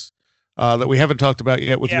me that we haven't talked about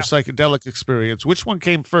yet with your psychedelic experience. Which one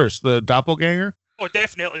came first, the doppelganger? Oh,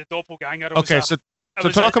 definitely the doppelganger. Okay, so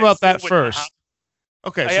talk about that first.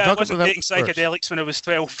 Okay, so I wasn't taking psychedelics when I was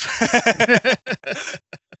 12.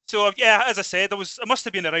 So yeah, as I said, I must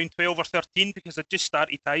have been around 12 or 13 because I'd just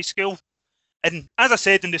started high school. And as I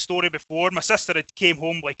said in the story before, my sister had came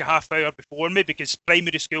home like a half hour before me because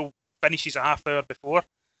primary school finishes a half hour before.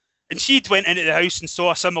 And she'd went into the house and saw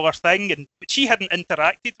a similar thing, but she hadn't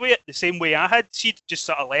interacted with it the same way I had. She'd just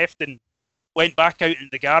sort of left and went back out in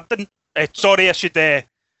the garden.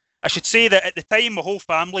 I should say that at the time, my whole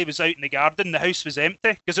family was out in the garden. The house was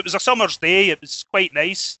empty because it was a summer's day. It was quite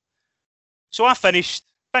nice. So I finished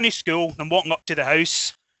school and I'm walking up to the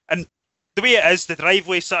house. And the way it is, the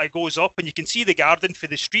driveway sort of goes up and you can see the garden for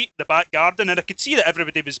the street, the back garden. And I could see that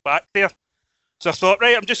everybody was back there. So I thought,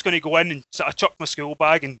 right, I'm just going to go in and sort of chuck my school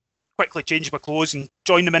bag and quickly change my clothes and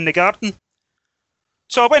join them in the garden.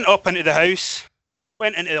 So I went up into the house,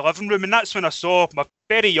 went into the living room, and that's when I saw my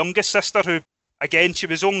very youngest sister, who, again, she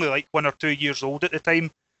was only like 1 or 2 years old at the time.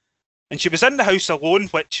 And she was in the house alone,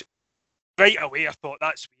 which right away I thought,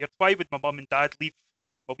 that's weird. Why would my mum and dad leave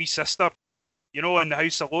my wee sister, in the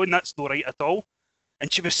house alone? That's not right at all.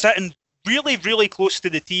 And she was sitting really, really close to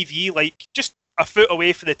the TV, like just a foot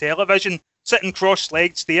away from the television, sitting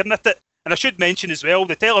cross-legged, staring at it. And I should mention as well,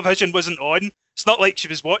 the television wasn't on. It's not like she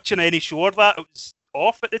was watching any show or that. It was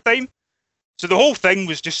off at the time. So the whole thing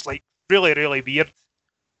was just like really, really weird.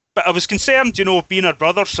 But I was concerned, being her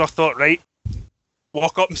brother, so I thought, right,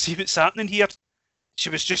 walk up and see what's happening here.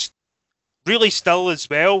 She was just really still as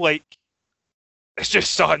well, like, it's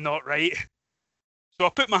just something not right. So I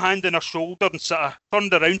put my hand on her shoulder and sort of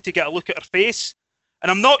turned around to get a look at her face.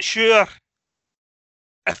 And I'm not sure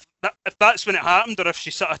if that's when it happened or if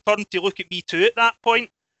she sort of turned to look at me too at that point.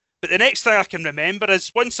 But the next thing I can remember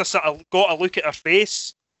is once I sort of got a look at her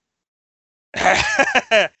face.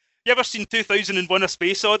 You ever seen 2001: A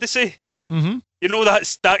Space Odyssey? Mm-hmm.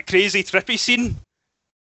 That's that crazy trippy scene?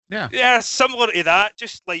 Yeah. Yeah, similar to that,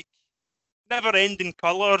 just like never-ending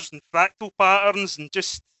colours and fractal patterns and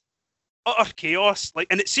just utter chaos. Like,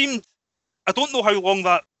 and it seemed, I don't know how long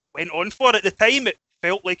that went on for. At the time, it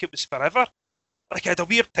felt like it was forever. Like, it had a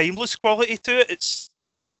weird timeless quality to it. It's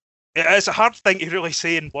a hard thing to really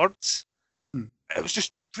say in words. It was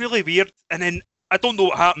just really weird. And then I don't know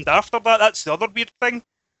what happened after that. That's the other weird thing.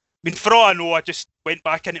 I mean, for all I know, I just went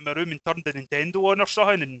back into my room and turned the Nintendo on or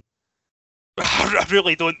something, and I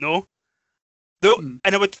really don't know. And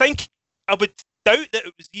I would doubt that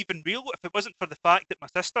it was even real if it wasn't for the fact that my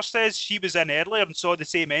sister says she was in earlier and saw the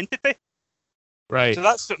same entity. Right. So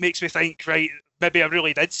that's what makes me think, right, maybe I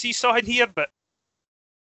really did see something here, but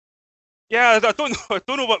yeah, I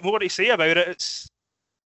don't know what more to say about it.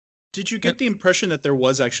 Did you get the impression that there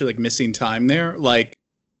was actually like missing time there? Like,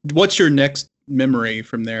 what's your next memory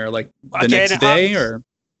from there? Like the next day, or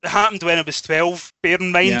it happened when I was 12. Bear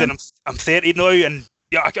in mind, and I'm 30 now, and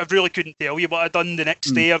yeah, I really couldn't tell you what I'd done the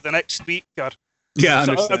next day or the next week. Or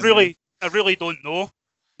I really don't know.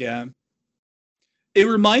 Yeah, it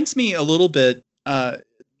reminds me a little bit,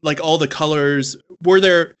 like all the colors. Were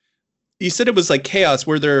there? You said it was like chaos.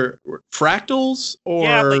 Were there fractals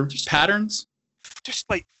or patterns? Just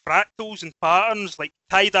like fractals and patterns, like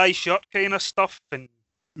tie-dye shirt kind of stuff, and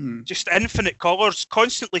just infinite colours,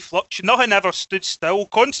 constantly fluctuating. Nothing ever stood still,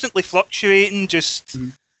 constantly fluctuating, just...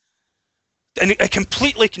 And it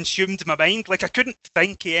completely consumed my mind. Like, I couldn't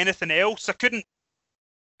think of anything else. I couldn't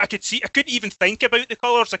even think about the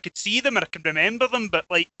colours. I could see them and I can remember them, but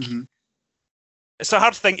like, it's a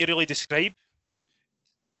hard thing to really describe.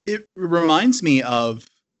 It reminds me of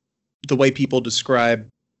the way people describe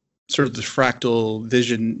sort of the fractal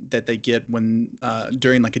vision that they get when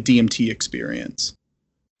during like a DMT experience.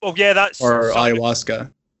 Oh yeah, or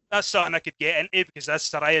ayahuasca. That's something I could get into because, as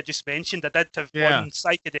Saraya just mentioned, I did have one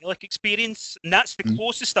psychedelic experience, and that's the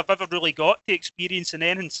closest I've ever really got to experiencing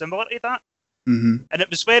anything similar to that. And it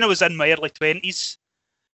was when I was in my early 20s,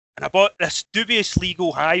 and I bought this dubious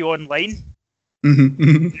legal high online.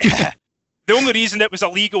 The only reason it was a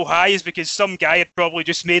legal high is because some guy had probably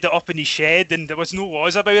just made it up in his shed and there was no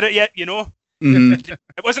laws about it yet, you know? It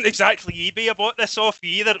wasn't exactly eBay I bought this off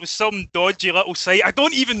either. It was some dodgy little site. I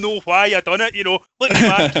don't even know why I done it, you know? Looking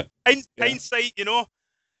back, hindsight, you know?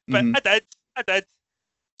 But I did.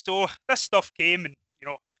 So this stuff came and, you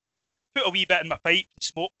know, put a wee bit in my pipe and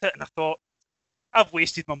smoked it, and I thought, I've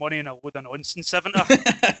wasted my money on a load of nonsense, haven't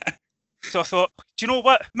I? So I thought, do you know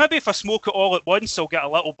what? Maybe if I smoke it all at once, I'll get a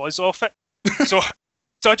little buzz off it. So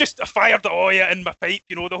I fired it all in my pipe,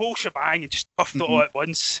 you know, the whole shebang, and just puffed it all at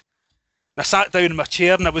once. And I sat down in my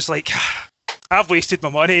chair and I was like, I've wasted my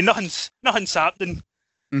money. Nothing's happening.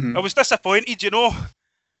 I was disappointed, you know.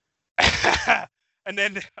 And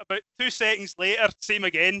then about 2 seconds later, same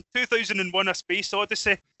again, 2001: A Space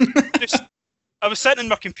Odyssey. I was sitting in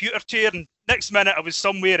my computer chair, and next minute I was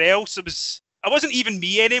somewhere else. I wasn't even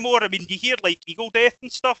me anymore. I mean, you hear like eagle death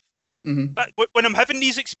and stuff. But when I'm having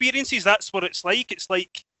these experiences, that's what it's like. It's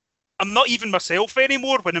like I'm not even myself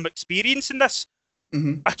anymore when I'm experiencing this.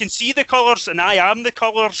 I can see the colours, and I am the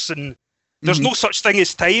colours, and there's no such thing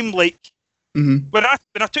as time. Like when I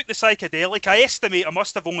took the psychedelic, I estimate I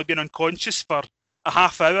must have only been unconscious for a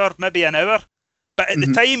half hour, maybe an hour. But at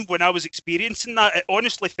the time when I was experiencing that, it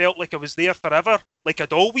honestly felt like I was there forever, like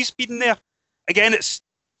I'd always been there. Again, it's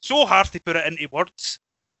so hard to put it into words.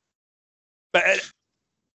 But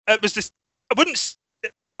it was just, I'm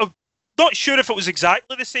not sure if it was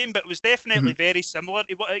exactly the same, but it was definitely very similar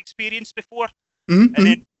to what I experienced before. And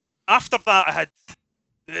then after that, I had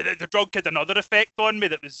the drug had another effect on me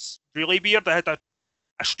that was really weird. I had a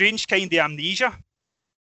strange kind of amnesia,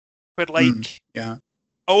 where like I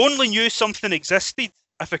only knew something existed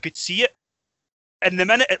if I could see it, and the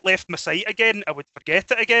minute it left my sight again, I would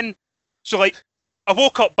forget it again. So like, I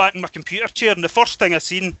woke up back in my computer chair, and the first thing I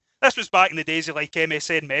seen, this was back in the days of like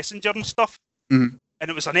MSN Messenger and stuff, and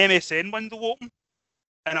it was an MSN window open.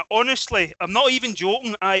 And I'm not even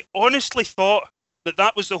joking, I honestly thought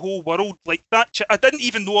that was the whole world. Like that, I didn't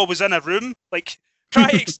even know I was in a room. Like,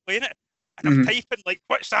 try to explain it. And I'm typing like,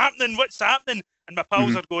 what's happening? And my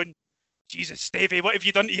pals are going, Jesus, Stevie, what have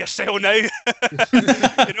you done to yourself now? You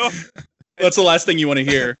know? That's the last thing you want to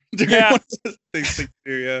hear. Yeah.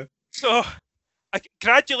 Yeah. So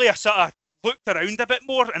gradually I sort of looked around a bit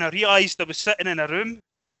more, and I realised I was sitting in a room.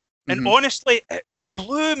 And honestly, it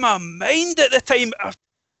blew my mind at the time.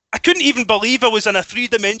 I couldn't even believe I was in a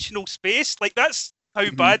 3-dimensional space. Like, that's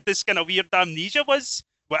how bad this kind of weird amnesia was.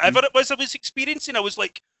 Whatever it was I was experiencing, I was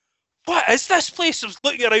like, what is this place? I was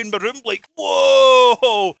looking around my room like,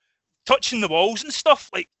 whoa, touching the walls and stuff.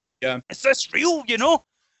 Like, is this real, you know?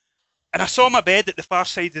 And I saw my bed at the far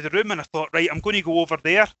side of the room, and I thought, right, I'm going to go over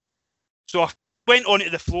there. So I went onto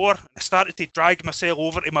the floor, and I started to drag myself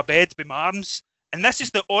over to my bed with my arms. And this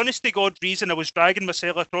is the honest to God reason I was dragging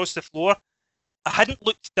myself across the floor. I hadn't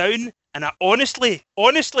looked down, and I honestly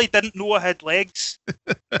didn't know I had legs.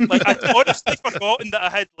 Like, I'd honestly forgotten that I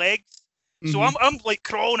had legs. So I'm like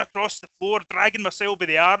crawling across the floor, dragging myself by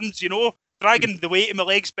the arms, you know, dragging the weight of my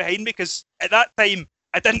legs behind me, because at that time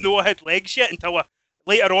I didn't know I had legs yet until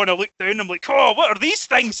later on I looked down and I'm like, oh, what are these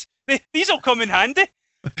things? these will come in handy.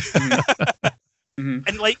 Mm-hmm.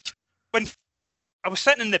 And like when I was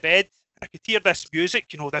sitting in the bed, I could hear this music,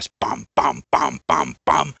 this bam, bam, bam, bam,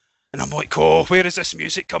 bam. And I'm like, oh, where is this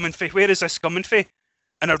music coming from? Where is this coming from?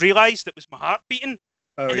 And I realised it was my heart beating.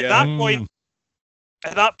 Oh, and yeah.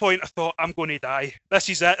 At that point, I thought, I'm going to die. This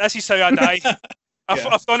is it. This is how I die.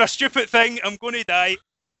 I've done a stupid thing. I'm going to die.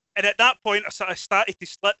 And at that point, I sort of started to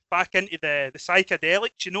slip back into the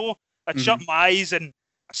psychedelics, I'd shut my eyes and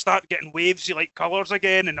I start getting wavesy like colours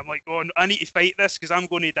again. And I'm like, oh, I need to fight this because I'm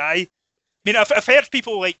going to die. I mean, I've heard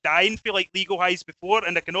people like dying for like legal highs before,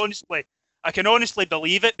 and I can honestly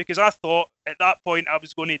believe it because I thought at that point I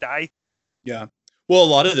was going to die. Yeah. Well, a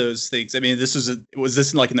lot of those things. I mean, was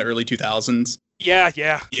this like in the early 2000s? Yeah.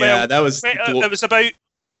 Well, that was. It was about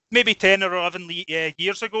maybe 10 or 11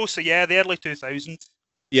 years ago. So yeah, the early 2000s.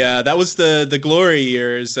 Yeah, that was the glory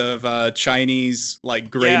years of Chinese like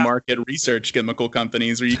gray market research chemical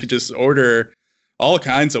companies where you could just order all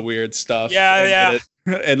kinds of weird stuff. Yeah.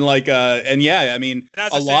 And like I mean,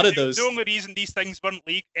 a lot of those. The only reason these things weren't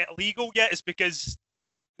legal yet is because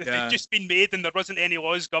they'd just been made and there wasn't any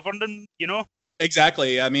laws governing them.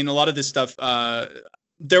 Exactly. I mean, a lot of this stuff.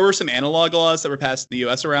 There were some analog laws that were passed in the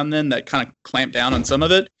U.S. around then that kind of clamped down on some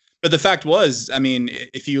of it. But the fact was, I mean,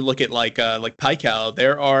 if you look at like Pical,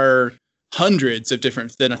 there are hundreds of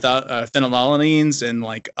different phenylalanines and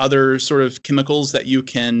like other sort of chemicals that you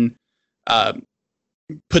can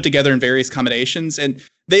put together in various combinations, and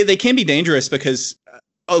they can be dangerous because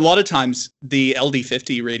a lot of times the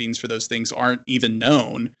LD50 ratings for those things aren't even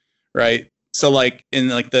known, right? So like in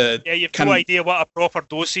like you've no idea what a proper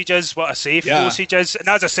dosage is, what a safe dosage is, and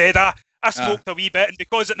as I said, I smoked a wee bit, and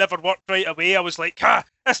because it never worked right away, I was like,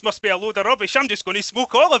 this must be a load of rubbish. I'm just going to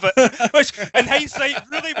smoke all of it, which in hindsight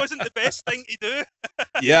really wasn't the best thing to do.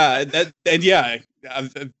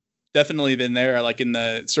 I've definitely been there, like in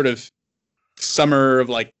the sort of summer of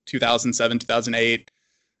like 2007, 2008.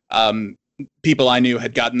 People I knew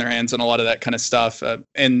had gotten their hands on a lot of that kind of stuff,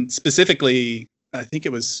 and specifically, I think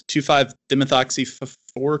it was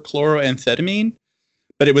 2,5-dimethoxy-4-chloroamphetamine,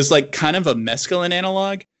 but it was like kind of a mescaline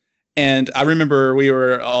analog. And I remember we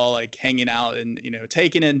were all like hanging out and,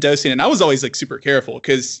 taking it and dosing it. And I was always like super careful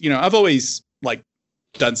because, I've always like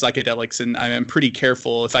done psychedelics and I'm pretty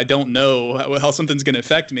careful. If I don't know how something's going to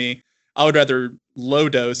affect me, I would rather low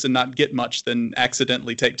dose and not get much than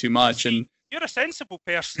accidentally take too much. And you're a sensible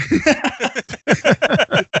person.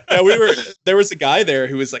 There was a guy there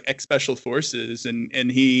who was like ex-special forces and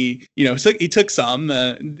he, he took some,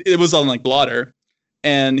 it was on like blotter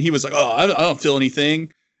and he was like, oh, I don't feel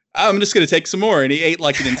anything. I'm just going to take some more. And he ate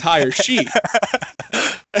like an entire sheet.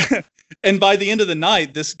 And by the end of the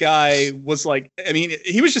night, this guy was like, I mean,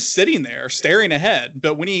 he was just sitting there staring ahead.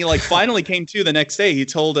 But when he like finally came to the next day, he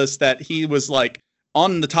told us that he was like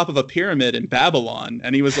on the top of a pyramid in Babylon.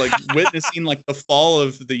 And he was like witnessing like the fall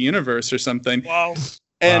of the universe or something. Wow.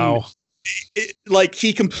 And like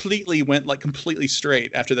he completely went like completely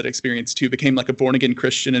straight after that experience too, became like a born again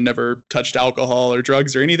Christian and never touched alcohol or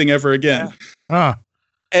drugs or anything ever again. Yeah.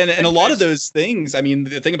 And a lot of those things, I mean,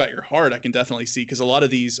 the thing about your heart, I can definitely see because a lot of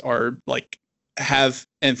these are like have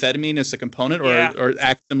amphetamine as a component or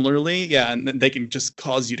act similarly. Yeah. And they can just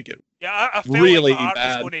cause you to get I felt really like my heart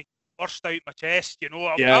bad. was going to burst out my chest,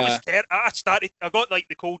 I Yeah. was scared. I got like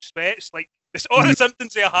the cold sweats, like all the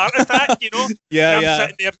symptoms of a heart attack, Yeah, and I'm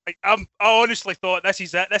sitting there, like, I honestly thought this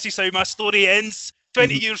is it. This is how my story ends.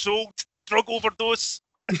 20 years old, drug overdose.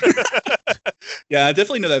 Yeah, I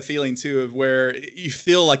definitely know that feeling too of where you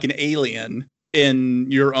feel like an alien in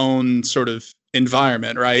your own sort of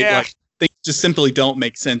environment, right? Yeah. Like things just simply don't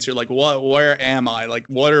make sense. You're like, what? Where am I? Like,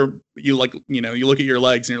 what are you like? You look at your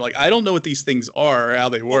legs and you're like, I don't know what these things are or how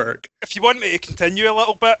they work. If you want me to continue a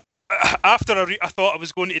little bit, after I thought I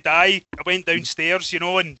was going to die, I went downstairs,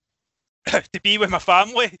 and to be with my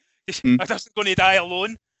family. I wasn't going to die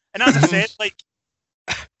alone. And as I said, like,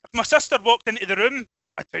 if my sister walked into the room,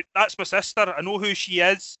 I thought, that's my sister. I know who she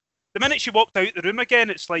is. The minute she walked out the room again,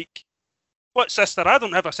 it's like, what sister? I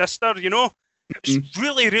don't have a sister, It was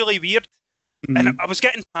really, really weird. And I was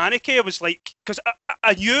getting panicky. I was like, because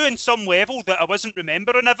I knew in some level that I wasn't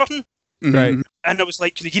remembering everything. Right. And I was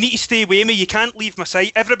like, you need to stay with me. You can't leave my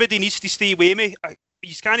sight. Everybody needs to stay with me.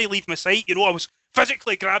 You can't leave my sight. I was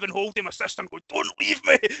physically grabbing hold of my sister and going, don't leave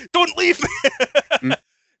me. Don't leave me.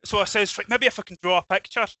 So I says, right, maybe if I can draw a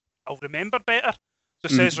picture, I'll remember better. So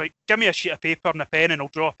it says, right, give me a sheet of paper and a pen and I'll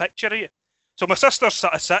draw a picture of you. So my sister's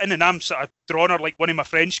sort of sitting and I'm sort of drawing her like one of my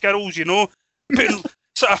French girls,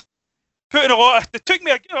 putting a lot of, it took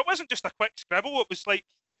me, it wasn't just a quick scribble, it was like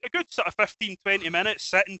a good sort of 15, 20 minutes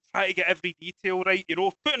sitting, trying to get every detail right,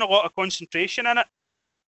 putting a lot of concentration in it.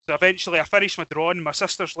 So eventually I finished my drawing, and my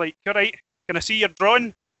sister's like, "All right, can I see your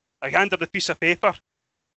drawing?" I handed her the piece of paper.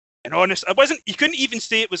 And honest, you couldn't even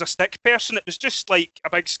say it was a stick person. It was just like a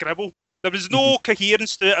big scribble. There was no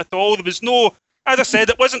coherence to it at all. There was no, as I said,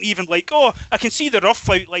 it wasn't even like, oh, I can see the rough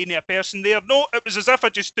outline of a person there. No, it was as if I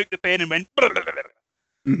just took the pen and went.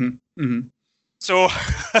 So,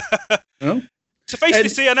 well, suffice to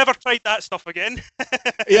say, I never tried that stuff again.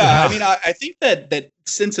 Yeah, I mean, I think that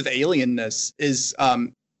sense of alienness is,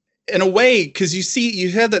 in a way, because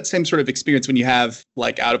you have that same sort of experience when you have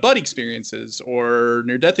like out-of-body experiences or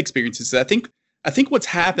near-death experiences. I think what's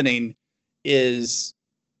happening is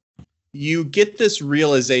you get this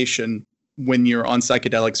realization when you're on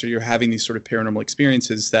psychedelics or you're having these sort of paranormal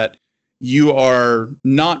experiences that you are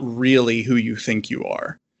not really who you think you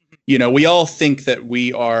are. You know, we all think that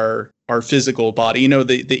we are our physical body, you know,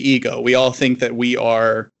 the ego. We all think that we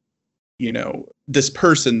are, you know, this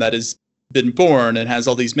person that has been born and has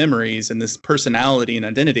all these memories and this personality and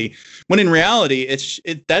identity, when in reality,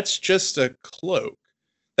 that's just a cloak.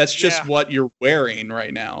 That's just what you're wearing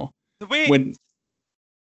right now. Go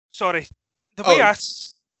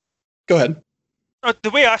ahead. The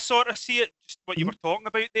way I sort of see it, just what you were talking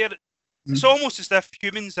about there, it's almost as if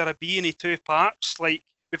humans are a being of two parts. Like,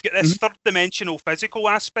 we've got this third dimensional physical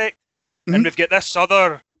aspect, and we've got this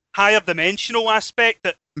other higher dimensional aspect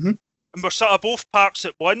that, and we're sort of both parts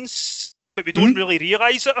at once, but we don't really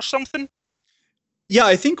realize it or something. Yeah,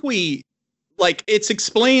 I think it's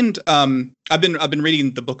explained. I've been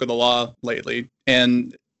reading the Book of the Law lately,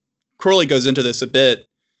 and Crowley goes into this a bit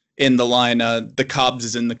in the line, the cobs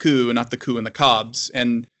is in the coup, not the coup in the cobs.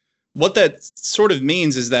 And what that sort of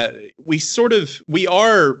means is that we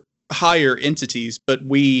are higher entities, but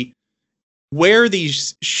we wear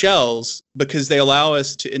these shells because they allow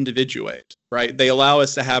us to individuate, right? They allow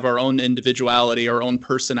us to have our own individuality, our own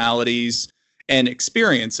personalities and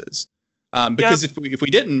experiences. Because if we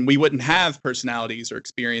didn't, we wouldn't have personalities or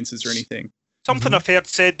experiences or anything. Something I've heard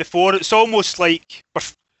said before, it's almost like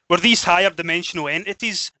we're these higher dimensional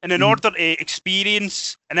entities, and in order to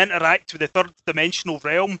experience and interact with the third dimensional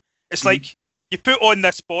realm, it's like you put on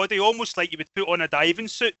this body almost like you would put on a diving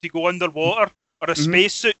suit to go underwater, or a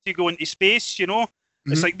space suit to go into space, you know?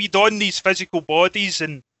 It's like we don these physical bodies,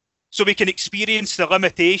 and so we can experience the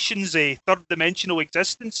limitations of third dimensional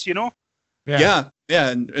existence, you know? Yeah.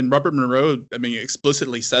 And Robert Monroe, I mean,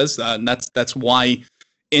 explicitly says that, and that's why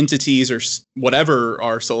entities or whatever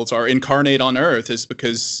our souls are incarnate on Earth, is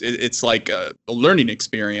because it's like a learning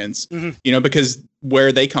experience, you know, because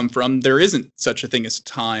where they come from, there isn't such a thing as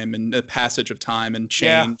time and the passage of time and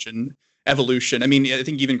change and evolution. I mean, I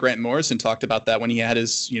think even Grant Morrison talked about that when he had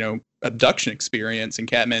his, you know, abduction experience in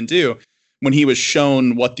Kathmandu, when he was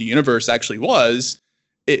shown what the universe actually was.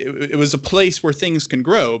 It was a place where things can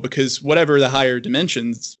grow, because whatever the higher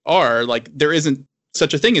dimensions are, like, there isn't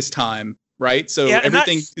such a thing as time, right? So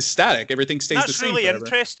everything is static. Everything stays the same. That's really forever.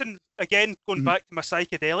 Interesting. Again, going back to my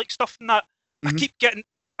psychedelic stuff and that, I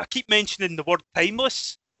keep mentioning the word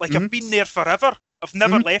timeless. Like, I've been there forever. I've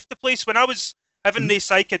never left the place. When I was having these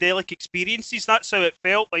psychedelic experiences, that's how it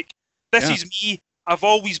felt. Like, this is me. I've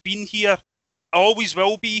always been here. I always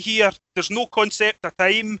will be here. There's no concept of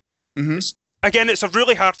time. Again, it's a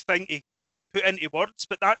really hard thing to put into words,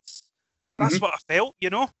 but that's what I felt,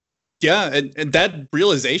 you know? Yeah, and that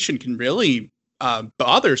realization can really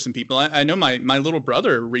bother some people. I know my little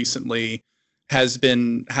brother recently has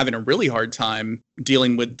been having a really hard time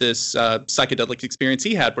dealing with this psychedelic experience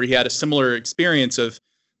he had, where he had a similar experience of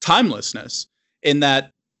timelessness, in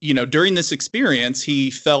that, you know, during this experience,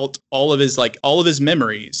 he felt all of his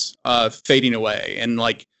memories fading away, and,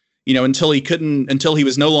 like, you know, until he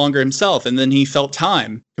was no longer himself. And then he felt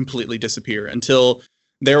time completely disappear until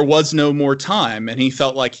there was no more time, and he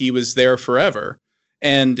felt like he was there forever.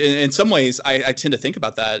 And in some ways, I tend to think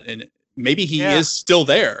about that, and maybe he is still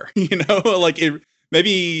there, you know, like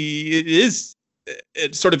maybe it is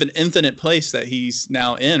sort of an infinite place that he's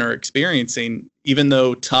now in or experiencing, even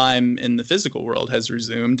though time in the physical world has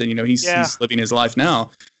resumed, and, you know, he's living his life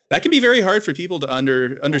now. That can be very hard for people to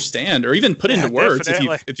understand or even put into words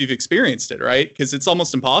if you've experienced it, right? Because it's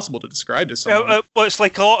almost impossible to describe to someone. Well, it's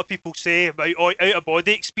like a lot of people say about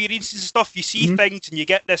out-of-body experiences and stuff. You see things and you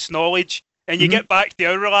get this knowledge, and you get back to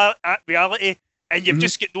our reality, and you've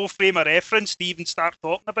just got no frame of reference to even start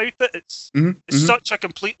talking about it. It's such a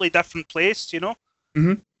completely different place, you know?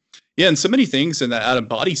 Yeah, and so many things in that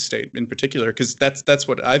out-of-body state in particular, because that's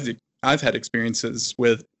what I've had experiences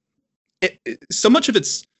with. So much of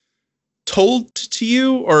it's told to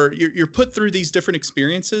you, or you're put through these different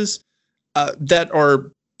experiences that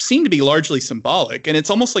are seem to be largely symbolic, and it's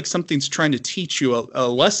almost like something's trying to teach you a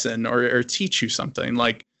lesson or teach you something.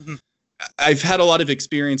 Like I've had a lot of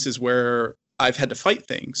experiences where I've had to fight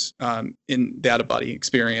things in the out-of-body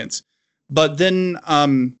experience, but then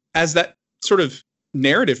as that sort of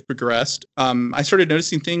narrative progressed, I started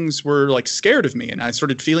noticing things were like scared of me, and I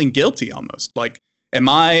started feeling guilty almost. Like, am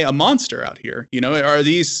I a monster out here? You know,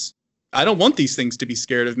 I don't want these things to be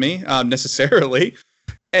scared of me necessarily.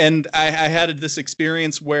 And I had this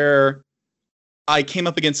experience where I came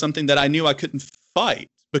up against something that I knew I couldn't fight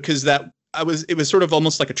because it was sort of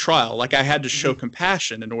almost like a trial. Like I had to show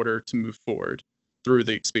compassion in order to move forward through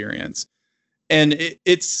the experience. And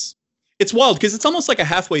it's wild because it's almost like a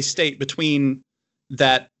halfway state between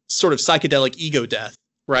that sort of psychedelic ego death,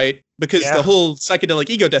 right? Because the whole psychedelic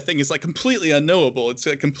ego death thing is like completely unknowable. It's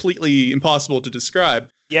completely impossible to describe.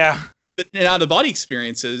 Yeah. But in out-of-body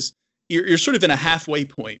experiences, you're sort of in a halfway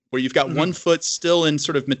point where you've got one foot still in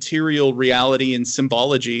sort of material reality and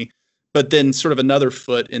symbology, but then sort of another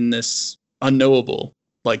foot in this unknowable,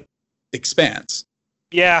 like, expanse.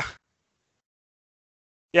 Yeah.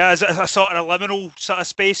 Yeah, is it a sort of liminal sort of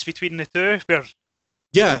space between the two? Where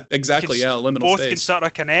exactly. Liminal both space. Can sort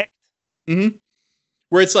of connect. Mm-hmm.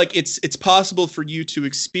 Where it's like it's possible for you to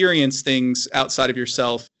experience things outside of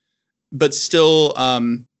yourself, but still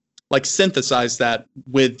like synthesize that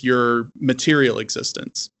with your material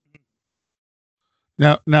existence.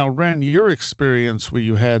 Now, Ren, your experience where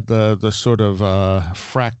you had the sort of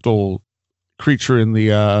fractal creature in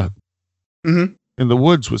the in the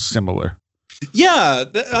woods was similar. Yeah,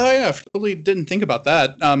 I really didn't think about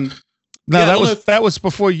that. That was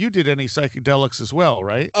before you did any psychedelics as well,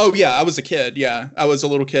 right? Oh yeah, I was a kid. Yeah, I was a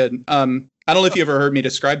little kid. I don't know if you ever heard me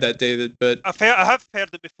describe that, David, but I have heard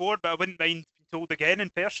it before, but I wouldn't mind being told again in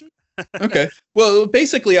person. Okay. Well,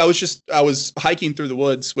 basically, I was hiking through the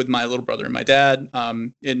woods with my little brother and my dad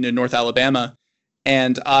in North Alabama,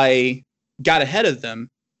 and I got ahead of them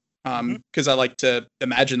because I like to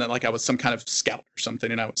imagine that like I was some kind of scout or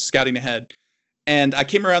something, and I was scouting ahead. And I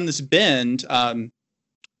came around this bend.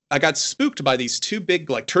 I got spooked by these two big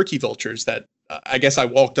like turkey vultures that I guess I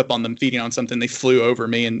walked up on them feeding on something. They flew over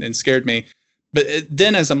me and scared me. But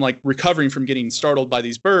then as I'm like recovering from getting startled by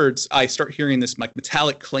these birds, I start hearing this like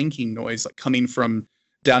metallic clanking noise like coming from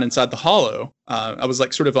down inside the hollow. I was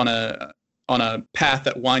like sort of on a path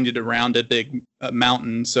that winded around a big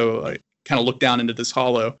mountain. So I kind of looked down into this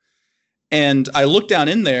hollow. And I look down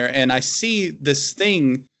in there and I see this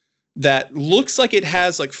thing that looks like it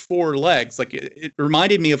has like four legs. Like it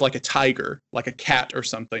reminded me of like a tiger, like a cat or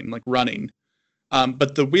something, like running.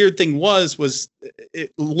 But the weird thing was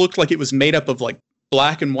it looked like it was made up of like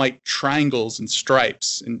black and white triangles and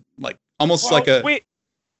stripes and like almost like a. Wait,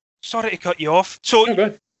 sorry to cut you off. So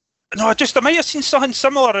I might have seen something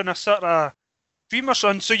similar in a sort of dream or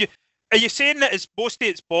something. So are you saying that mostly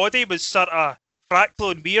its body was sort of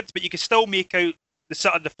fractal and weird, but you could still make out the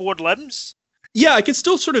sort of the four limbs? Yeah, I could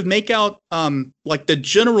still sort of make out like the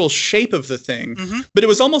general shape of the thing, but it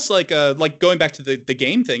was almost like going back to the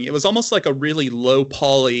game thing. It was almost like a really low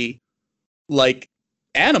poly like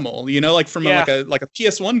animal, you know, like from like a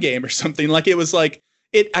PS1 game or something. Like it was like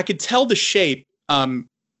I could tell the shape.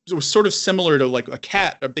 It was sort of similar to like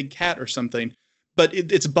a big cat or something, but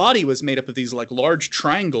its body was made up of these like large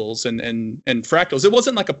triangles and fractals. It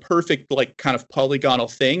wasn't like a perfect like kind of polygonal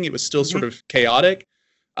thing. It was still sort of chaotic.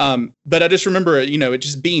 But I just remember, you know, it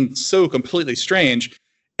just being so completely strange,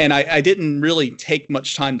 and I didn't really take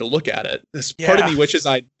much time to look at it. This part of me wishes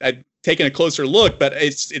I'd taken a closer look, but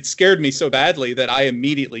it scared me so badly that I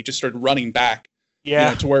immediately just started running back, you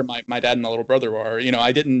know, to where my dad and my little brother were. You know,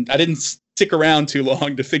 I didn't stick around too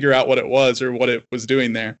long to figure out what it was or what it was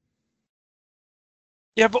doing there.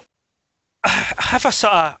 Yeah, but I have a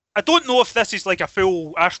sort of, I don't know if this is like a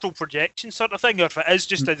full astral projection sort of thing, or if it is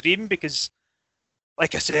just a dream, because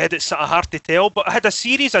like I said, it's sort of hard to tell, but I had a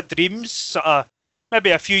series of dreams sort of maybe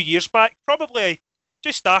a few years back, probably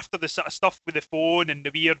just after the sort of stuff with the phone and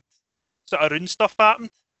the weird sort of rune stuff happened.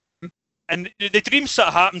 And the dreams sort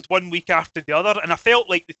of happened one week after the other, and I felt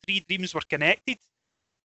like the three dreams were connected.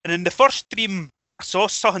 And in the first dream, I saw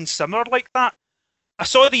something similar like that. I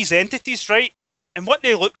saw these entities, right? And what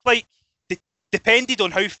they looked like depended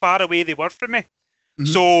on how far away they were from me.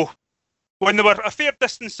 So when they were a fair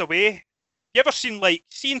distance away, you ever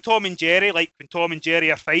seen Tom and Jerry, like when Tom and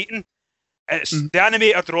Jerry are fighting? It's the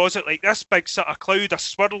animator draws it like this big sort of cloud of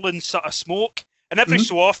swirling sort of smoke, and every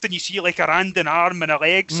so often you see like a random arm and a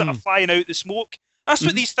leg sort of flying out the smoke. That's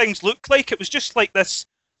what these things look like. It was just like this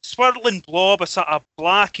swirling blob of sort of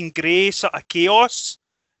black and grey sort of chaos,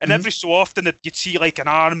 and every so often you'd see like an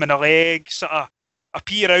arm and a leg sort of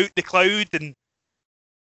appear out the cloud, and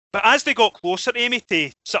But as they got closer to Amy,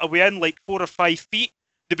 to sort of within like 4 or 5 feet,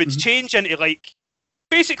 they would change into like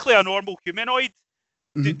basically a normal humanoid.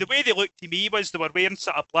 The way they looked to me was they were wearing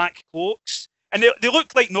sort of black cloaks, and they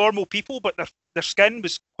looked like normal people, but their skin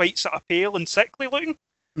was quite sort of pale and sickly looking.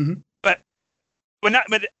 But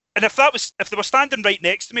if they were standing right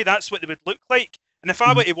next to me, that's what they would look like. And if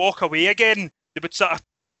I were to walk away again, they would sort of,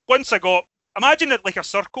 once I got, imagine it like a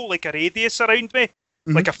circle, like a radius around me,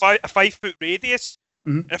 like a 5 foot radius.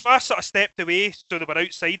 And if I sort of stepped away, so they were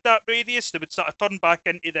outside that radius, they would sort of turn back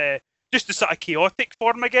into the sort of chaotic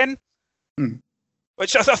form again.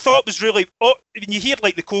 Which I thought was really, when you hear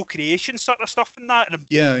like the co-creation sort of stuff and that, and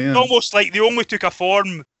it's almost like they only took a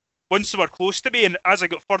form once they were close to me, and as I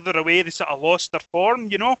got further away, they sort of lost their form,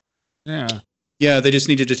 you know? Yeah, they just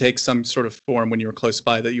needed to take some sort of form when you were close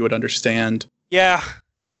by that you would understand. Yeah.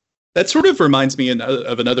 That sort of reminds me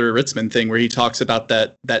of another Ritzman thing where he talks about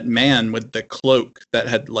that man with the cloak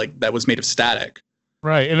that was made of static.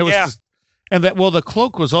 Right, and it was, the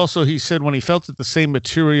cloak was also, he said, when he felt it, the same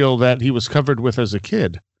material that he was covered with as a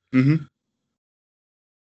kid.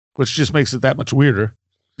 Which just makes it that much weirder.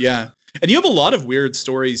 Yeah, and you have a lot of weird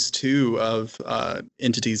stories too of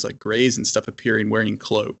entities like Greys and stuff appearing wearing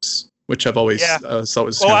cloaks, which I've always thought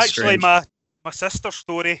was kind of strange. My sister's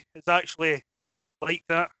story is actually like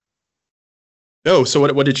that. Oh, so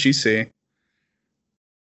what did she see?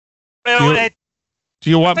 Well, do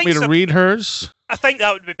you want me to read hers? I think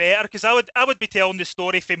that would be better, because I would be telling the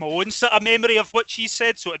story from my own sort of memory of what she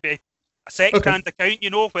said, so it'd be a second-hand account, you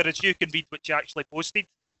know, whereas you can read what she actually posted.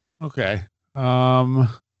 Okay. And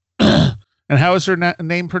how is her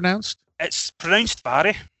name pronounced? It's pronounced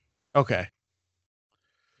Barry. Okay.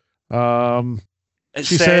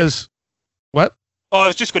 She says, what? Oh, I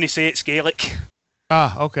was just going to say it's Gaelic.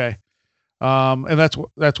 Ah, okay. And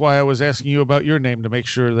that's why I was asking you about your name, to make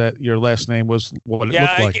sure that your last name was what it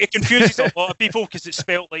looked like. It confuses a lot of people because it's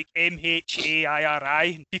spelled like Mhairi,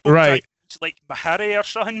 and people right. It's like Mahari or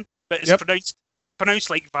something, but it's pronounced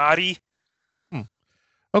like Vari.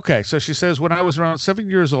 Okay, so she says, when I was around 7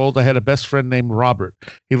 years old, I had a best friend named Robert.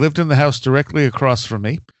 He lived in the house directly across from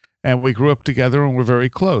me, and we grew up together and were very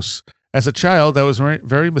close. As a child, I was very,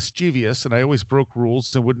 very mischievous, and I always broke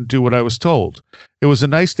rules and wouldn't do what I was told. It was a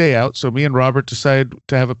nice day out, so me and Robert decided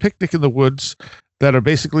to have a picnic in the woods that are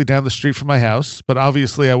basically down the street from my house, but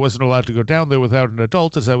obviously I wasn't allowed to go down there without an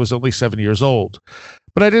adult, as I was only 7 years old.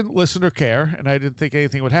 But I didn't listen or care, and I didn't think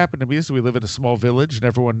anything would happen to me, as we live in a small village and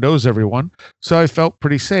everyone knows everyone, so I felt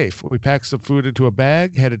pretty safe. We packed some food into a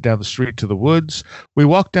bag, headed down the street to the woods. We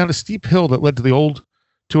walked down a steep hill that led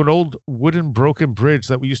to an old wooden broken bridge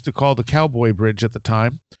that we used to call the Cowboy Bridge at the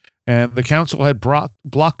time, and the council had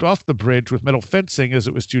blocked off the bridge with metal fencing as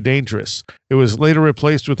it was too dangerous. It was later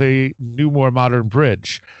replaced with a new, more modern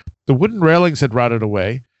bridge. The wooden railings had rotted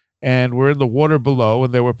away and were in the water below,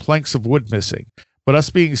 and there were planks of wood missing. But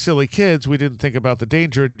us being silly kids, we didn't think about the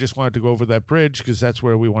danger, just wanted to go over that bridge because that's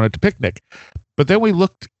where we wanted to picnic. But then we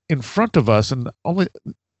looked in front of us,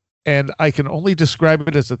 and I can only describe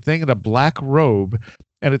it as a thing in a black robe,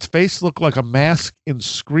 and its face looked like a mask in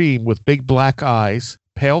Scream with big black eyes,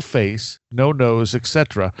 pale face, no nose,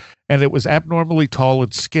 etc., and it was abnormally tall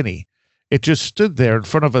and skinny. It just stood there in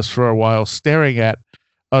front of us for a while, staring at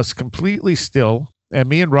us completely still, and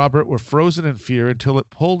me and Robert were frozen in fear until it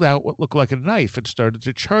pulled out what looked like a knife and started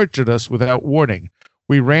to charge at us without warning.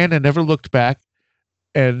 We ran and never looked back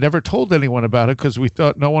and never told anyone about it because we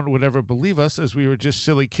thought no one would ever believe us, as we were just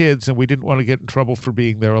silly kids and we didn't want to get in trouble for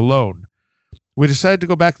being there alone. We decided to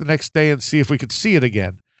go back the next day and see if we could see it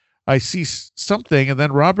again. I see something, and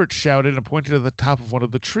then Robert shouted and pointed to the top of one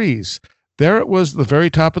of the trees. There it was, the very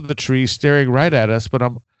top of the tree, staring right at us, but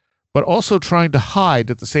also trying to hide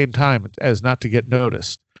at the same time as not to get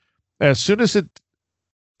noticed. As soon as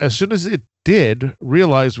it did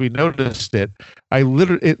realize we noticed it,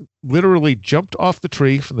 it literally jumped off the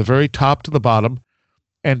tree from the very top to the bottom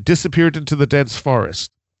and disappeared into the dense forest.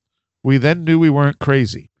 We then knew we weren't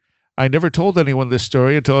crazy. I never told anyone this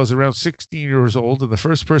story until I was around 16 years old, and the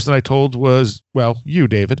first person I told was, well, you,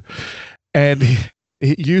 David. And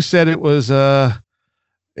you said it was,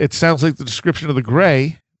 it sounds like the description of the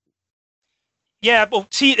Grey. Yeah, well,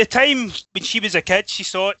 see, at the time when she was a kid, she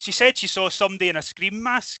said she saw somebody in a Scream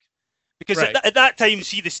mask. Because right. at that time,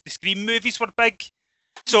 see, the Scream movies were big.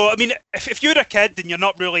 So, I mean, if you're a kid and you're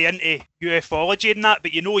not really into ufology and that,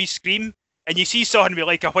 but you know you Scream, and you see someone with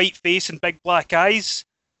like a white face and big black eyes,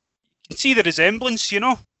 you can see the resemblance, you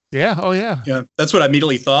know? Yeah, oh yeah. Yeah, that's what I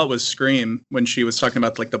immediately thought was Scream when she was talking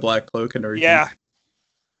about like the black cloak and everything. Yeah.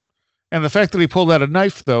 And the fact that he pulled out a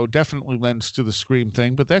knife, though, definitely lends to the Scream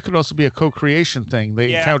thing, but that could also be a co-creation thing.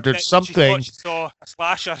 They encountered something. She saw a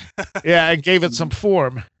slasher. Yeah, I gave it some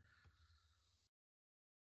form.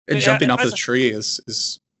 And jumping off the tree is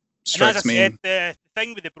strikes me. Said, the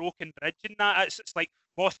thing with the broken bridge and that, it's like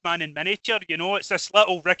Mothman in miniature, you know. It's this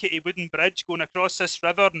little rickety wooden bridge going across this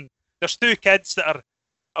river, and there's two kids that are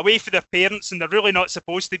away from their parents, and they're really not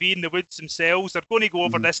supposed to be in the woods themselves. They're going to go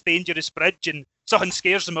over this dangerous bridge, and something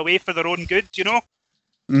scares them away for their own good, you know.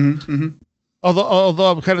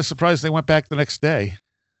 Although I'm kind of surprised they went back the next day.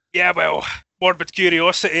 Yeah, well, morbid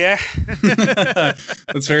curiosity, yeah.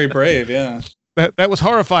 That's very brave, yeah. That was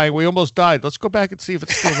horrifying. We almost died. Let's go back and see if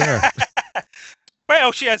it's still there.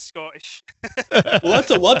 Well, she is Scottish. We'll have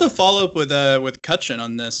to follow up with Cutchin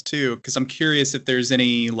on this too, because I'm curious if there's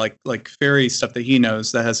any like fairy stuff that he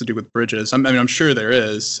knows that has to do with bridges. I'm sure there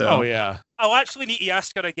is. So. Oh yeah. I'll actually need to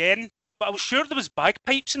ask her again, but I was sure there was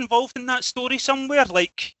bagpipes involved in that story somewhere.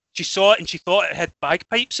 Like she saw it and she thought it had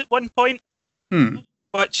bagpipes at one point.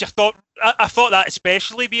 But I thought that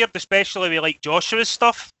especially weird, especially with like Joshua's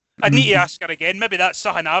stuff. I'd need to ask her again. Maybe that's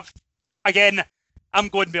something I'm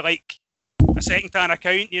going to be like a second-hand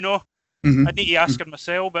account, you know. I'd need to ask her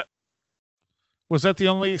myself, but... Was that the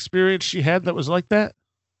only experience she had that was like that?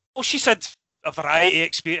 Well, she said a variety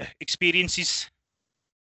of experiences.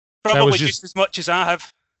 Probably just as much as I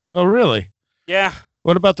have. Oh, really? Yeah.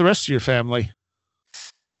 What about the rest of your family?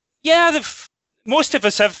 Yeah, most of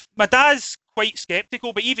us have. My dad's quite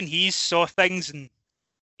sceptical, but even he saw things, and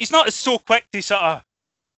he's not so quick to sort of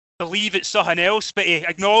believe it's something else, but he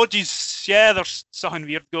acknowledges, yeah, there's something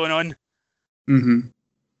weird going on.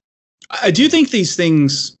 I do think these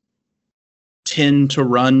things tend to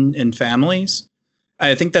run in families.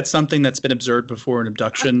 I think that's something that's been observed before in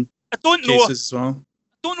abduction cases as well.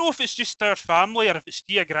 I don't know if it's just our family or if it's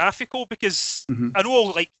geographical, because I know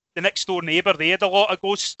like the next door neighbour, they had a lot of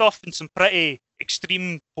ghost stuff and some pretty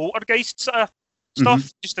extreme poltergeist sort of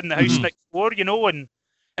stuff just in the house next door, you know. And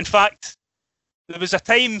in fact, there was a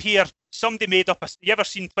time here somebody made up you ever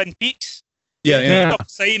seen Twin Peaks? Yeah. Made up a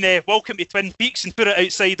sign, welcome to Twin Peaks, and put it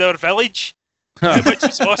outside our village, which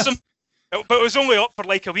is awesome. But it was only up for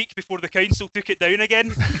like a week before the council took it down again.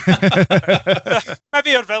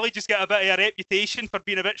 Maybe our village has got a bit of a reputation for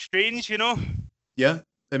being a bit strange, you know? Yeah.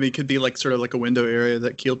 I mean, it could be like sort of like a window area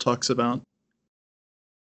that Keel talks about.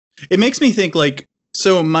 It makes me think like,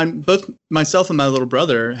 so both myself and my little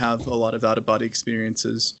brother have a lot of out-of-body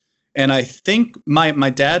experiences. And I think my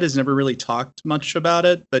dad has never really talked much about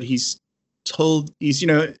it, but he's, you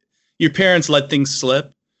know, your parents let things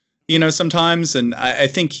slip, you know, sometimes. And I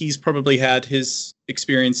think he's probably had his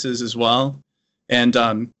experiences as well. And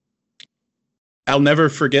I'll never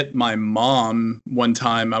forget my mom one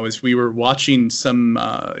time. We were watching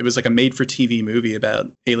it was like a made for TV movie about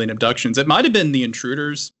alien abductions. It might have been the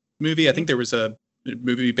Intruders movie. I think there was a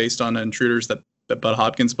movie based on Intruders that Bud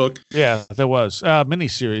Hopkins book. Yeah, there was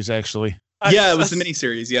miniseries actually. Yeah, it was the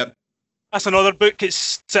miniseries. Yep. That's another book.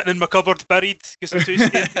 It's sitting in my cupboard buried because I'm too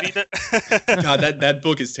scared to read it. God, that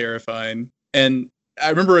book is terrifying. And I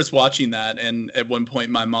remember us watching that, and at one point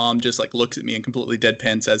my mom just like looks at me and completely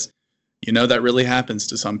deadpan says, "You know, that really happens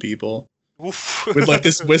to some people." Oof. With like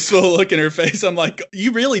this wistful look in her face. I'm like,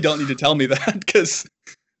 you really don't need to tell me that, because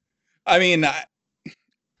I mean,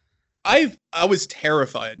 I was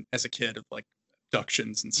terrified as a kid of like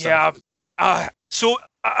abductions and stuff. Yeah. So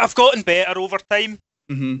I've gotten better over time.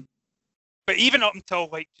 But even up until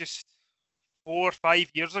like just 4 or 5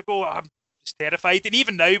 years ago, I'm just terrified. And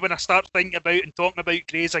even now, when I start thinking about and talking about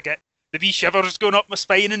Greys, I get the wee shivers going up my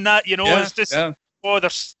spine and that. You know, it's just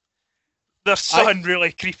there's something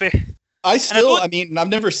really creepy. I mean, I've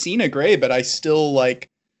never seen a Grey, but I still like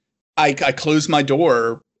I close my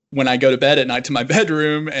door when I go to bed at night to my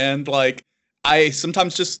bedroom, and like I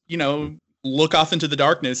sometimes just, you know, look off into the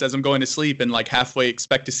darkness as I'm going to sleep and like halfway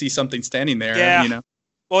expect to see something standing there. Yeah. You know.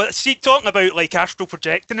 Well, see, talking about like astral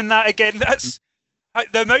projecting and that again, that's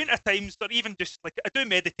the amount of times, or even just like I do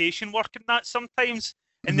meditation work and that sometimes,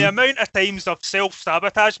 and the amount of times I've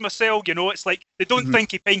self-sabotaged myself, you know, it's like they don't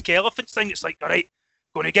think of pink elephants thing. It's like, all right,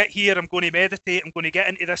 I'm going to get here, I'm going to meditate, I'm going to get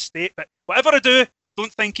into this state, but whatever I do,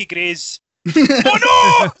 don't think of Greys.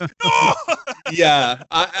 Oh no! Yeah,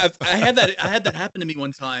 I had that happen to me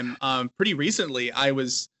one time. Pretty recently, I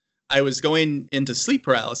was going into sleep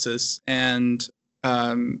paralysis, and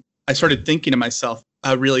I started thinking to myself,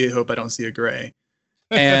 I really hope I don't see a Grey.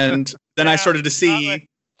 And then I started to see,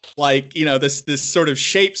 like, you know, this sort of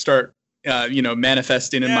shape start, you know,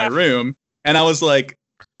 manifesting in my room, and I was like,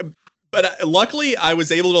 but luckily I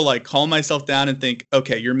was able to like calm myself down and think,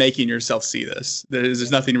 okay, you're making yourself see this.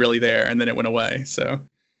 There's nothing really there, and then it went away. So,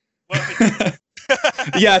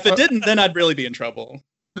 yeah, if it didn't, then I'd really be in trouble.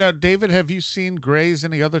 Now, David, have you seen Greys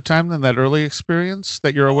any other time than that early experience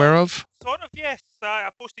that you're aware of? Sort of, yes. I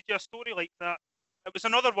posted you a story like that. It was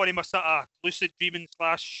another one of my sort of lucid dreaming /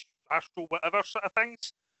 astral whatever sort of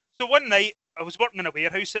things. So one night, I was working in a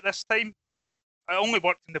warehouse at this time. I only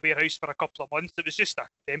worked in the warehouse for a couple of months. It was just a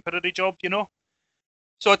temporary job, you know.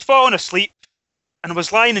 So I'd fallen asleep and I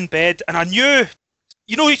was lying in bed and I knew,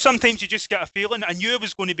 you know, sometimes you just get a feeling. I knew I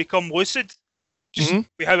was going to become lucid. Just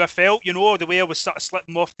with how I felt, you know, the way I was sort of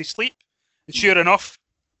slipping off to sleep. And sure enough,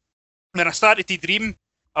 when I started to dream,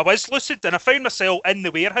 I was lucid and I found myself in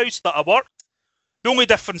the warehouse that I worked. The only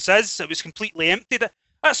difference is it was completely empty.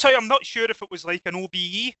 That's how I'm not sure if it was like an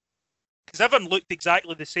OBE, because everyone looked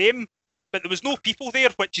exactly the same, but there was no people there,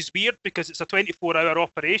 which is weird because it's a 24-hour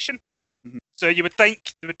operation. So you would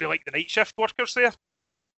think there would be like the night shift workers there.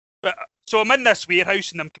 But so I'm in this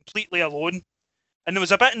warehouse and I'm completely alone. And there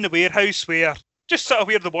was a bit in the warehouse where, just sort of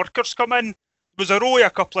where the workers come in, there was a row of a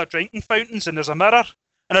couple of drinking fountains and there's a mirror.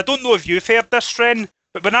 And I don't know if you've heard this, Fren,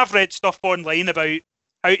 but when I've read stuff online about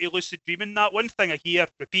how to lucid dreaming, that one thing I hear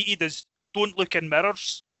repeated is don't look in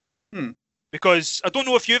mirrors. Because I don't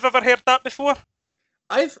know if you've ever heard that before.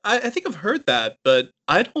 I think I've heard that, but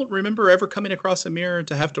I don't remember ever coming across a mirror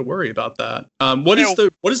to have to worry about that. What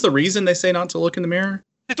is the reason they say not to look in the mirror?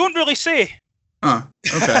 They don't really say. Huh.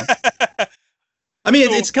 Okay. I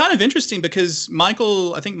mean, it's kind of interesting because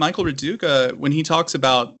Michael Raduca, when he talks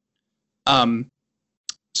about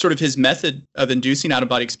sort of his method of inducing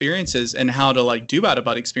out-of-body experiences and how to like do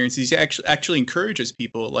out-of-body experiences, he actually encourages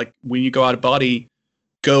people, like when you go out of body,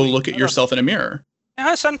 go look at yourself in a mirror. Yeah,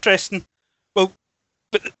 that's interesting. Well,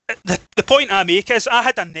 but the point I make is I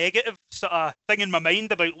had a negative sort of thing in my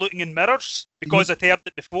mind about looking in mirrors because I'd heard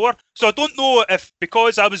it before. So I don't know if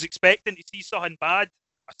because I was expecting to see something bad,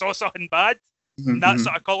 I saw something bad, and that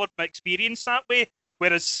sort of coloured my experience that way.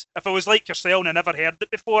 Whereas if I was like yourself and I never heard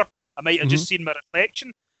it before, I might have just seen my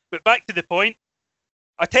reflection. But back to the point,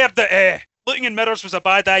 I'd heard that looking in mirrors was a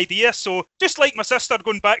bad idea. So just like my sister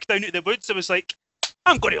going back down to the woods, I was like,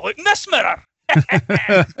 I'm going to look in this mirror.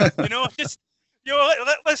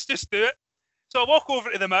 Let's just do it. So I walk over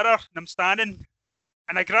to the mirror and I'm standing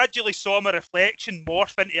and I gradually saw my reflection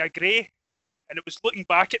morph into a grey and it was looking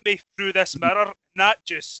back at me through this mirror and that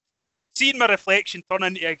just, seeing my reflection turn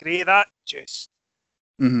into a grey, that just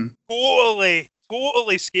totally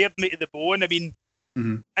scared me to the bone. I mean,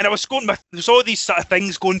 and I was there's all these sort of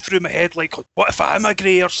things going through my head, like, what if I'm a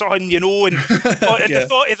grey or something, you know? And the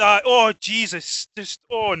thought of that, oh, Jesus, just,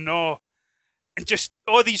 oh, no. And just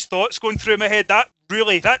all these thoughts going through my head, that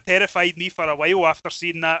terrified me for a while after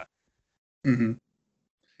seeing that. And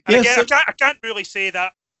again, I can't really say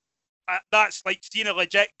that that's like seeing a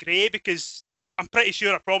legit grey because I'm pretty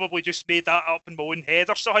sure I probably just made that up in my own head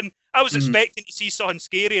or something. I was expecting to see something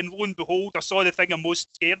scary and lo and behold, I saw the thing I'm most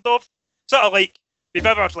scared of. Sort of like, if you've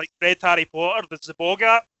ever read Harry Potter, there's the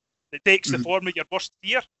Boggart that takes the form of your worst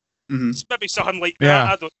fear. It's maybe something like that,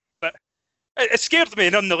 I don't know, but it scared me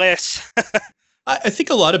nonetheless. I think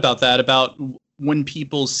a lot about that, about when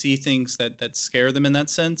people see things that scare them in that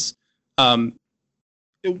sense,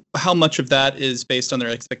 how much of that is based on their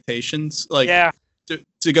expectations. Like,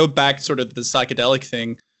 to go back sort of the psychedelic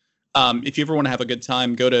thing, if you ever want to have a good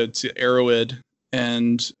time, go to Arrowhead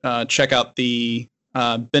and check out the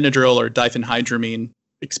Benadryl or diphenhydramine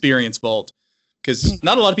experience vault, because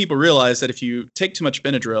not a lot of people realize that if you take too much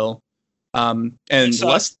Benadryl and it's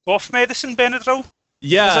less cough medicine, Benadryl,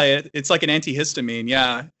 it's like an antihistamine.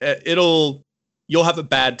 You'll have a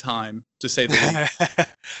bad time, to say the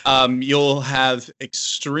least. You'll have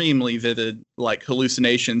extremely vivid like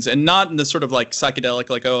hallucinations, and not in the sort of like psychedelic,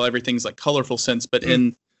 like, oh, everything's like colorful sense, but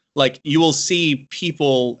in like you will see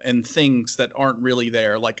people and things that aren't really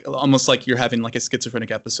there, like almost like you're having like a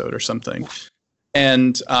schizophrenic episode or something.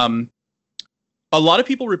 And a lot of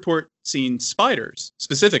people report seeing spiders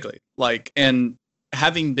specifically, like, and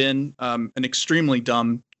having been an extremely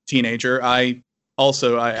dumb teenager, I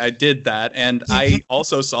did that, and I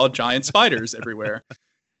also saw giant spiders everywhere.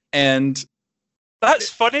 And that's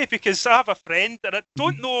funny because I have a friend, and I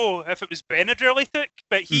don't know if it was Benadryl he took,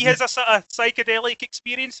 but he has a sort of psychedelic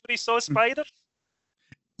experience where he saw spiders.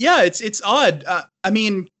 Yeah, it's odd. I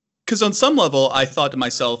mean, because on some level, I thought to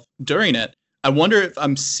myself during it, I wonder if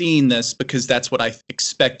I'm seeing this because that's what I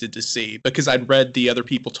expected to see, because I'd read the other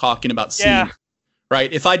people talking about seeing it,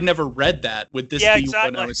 right? If I'd never read that, would this be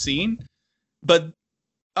what I was seeing? But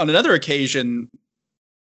on another occasion,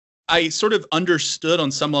 I sort of understood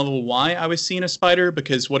on some level why I was seeing a spider,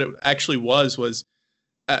 because what it actually was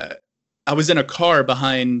I was in a car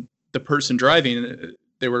behind the person driving.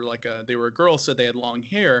 They were a girl, so they had long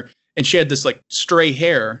hair, and she had this like stray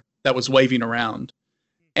hair that was waving around.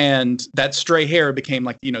 and that stray hair became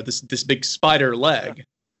like, this big spider leg.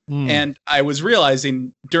 And I was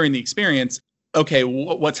realizing during the experience, okay,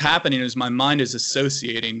 what's happening is my mind is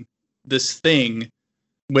associating this thing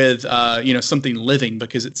with, something living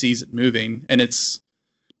because it sees it moving. And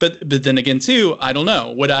but then again too, I don't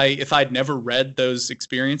know, if I'd never read those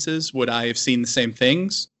experiences, would I have seen the same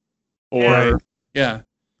things? Or, yeah.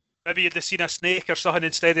 Maybe you'd have seen a snake or something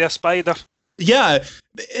instead of a spider. Yeah,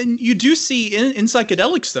 and you do see in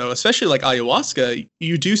psychedelics, though, especially like ayahuasca,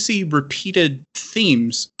 you do see repeated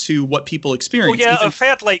themes to what people experience. Oh, yeah, I've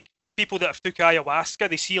heard, like, people that have took ayahuasca,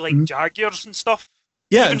 they see, like, jaguars and stuff.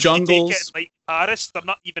 Yeah, even jungles. If they take it, like, Paris, they're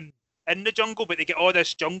not even in the jungle, but they get all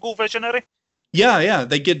this jungle visionary. Yeah,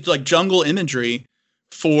 they get, like, jungle imagery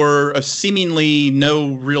for a seemingly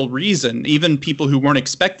no real reason. Even people who weren't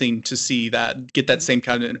expecting to see that get that same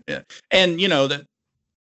kind of... And, that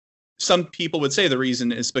some people would say the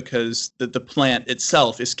reason is because the plant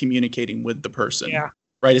itself is communicating with the person. Yeah.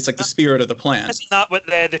 Right? It's like the spirit of the plant. Isn't that what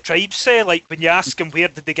the tribes say? Like, when you ask them where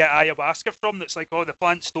did they get ayahuasca from, it's like, oh, the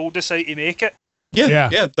plants told us how to make it.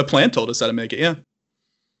 Yeah. The plant told us how to make it, yeah.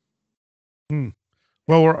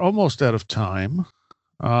 Well, we're almost out of time.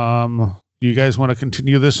 You guys want to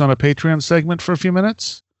continue this on a Patreon segment for a few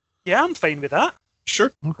minutes? Yeah, I'm fine with that.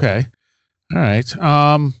 Sure. Okay. All right.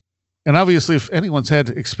 And obviously, if anyone's had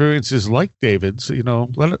experiences like David's,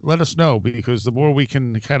 let us know, because the more we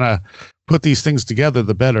can kind of put these things together,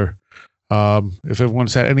 the better. If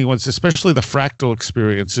anyone's, especially the fractal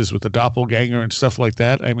experiences with the doppelganger and stuff like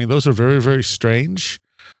that, I mean, those are very, very strange.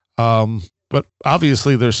 But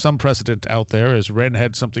obviously, there's some precedent out there, as Ren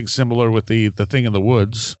had something similar with the thing in the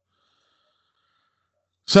woods.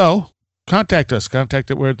 So contact us.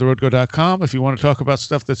 Contact at wheredidtheroadgo.com if you want to talk about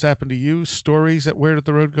stuff that's happened to you. Stories at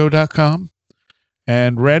wheredidtheroadgo.com.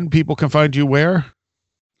 And Ren, people can find you where?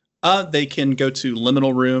 They can go to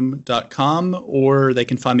liminalroom.com, or they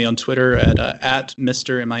can find me on Twitter at Mr.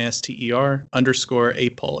 MISTER _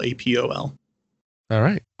 Apol, APOL. All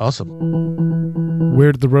right. Awesome.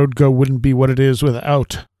 Where Did the Road Go wouldn't be what it is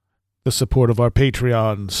without the support of our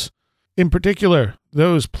Patreons. In particular,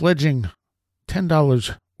 those pledging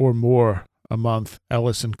 $10 or more a month: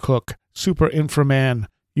 Ellison Cook, Super Inframan,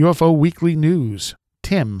 UFO Weekly News,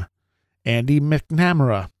 Tim, Andy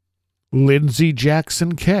McNamara, Lindsay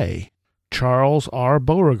Jackson K, Charles R.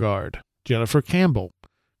 Beauregard, Jennifer Campbell,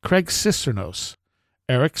 Craig Cisternos,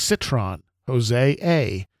 Eric Citron, Jose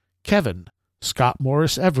A, Kevin, Scott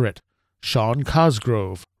Morris Everett, Sean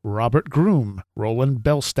Cosgrove, Robert Groom, Roland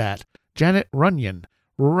Bellstat, Janet Runyon,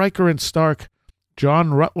 Riker and Stark,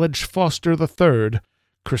 John Rutledge Foster III,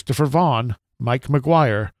 Christopher Vaughn, Mike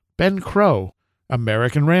McGuire, Ben Crow,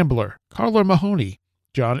 American Rambler, Carla Mahoney,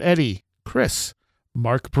 John Eddy, Chris,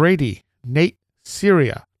 Mark Brady, Nate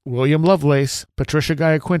Syria, William Lovelace, Patricia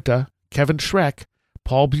Giaquinta, Kevin Schreck,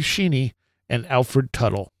 Paul Buscini, and Alfred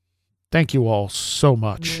Tuttle. Thank you all so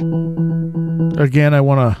much. Again, I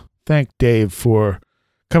want to thank Dave for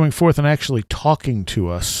coming forth and actually talking to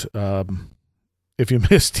us. If you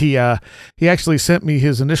missed, he actually sent me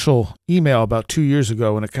his initial email about 2 years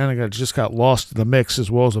ago, and it kind of just got lost in the mix,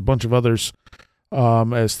 as well as a bunch of others,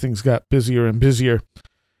 as things got busier and busier.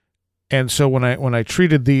 And so when I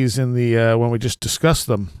treated these in the when we just discussed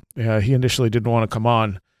them, he initially didn't want to come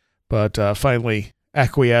on, but finally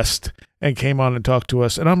acquiesced and came on and talked to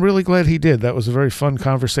us, and I'm really glad he did. That was a very fun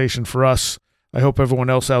conversation for us. I hope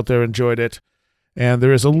everyone else out there enjoyed it. And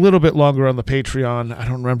there is a little bit longer on the Patreon. I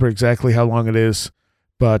don't remember exactly how long it is,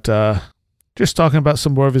 but just talking about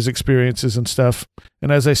some more of his experiences and stuff.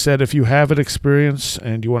 And as I said, if you have an experience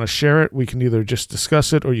and you want to share it, we can either just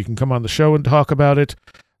discuss it or you can come on the show and talk about it.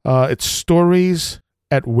 It's stories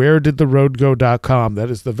at wheredidtheroadgo.com. That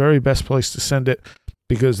is the very best place to send it,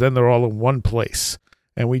 because then they're all in one place.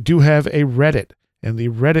 And we do have a Reddit, and the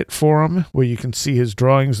Reddit forum where you can see his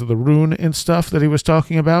drawings of the rune and stuff that he was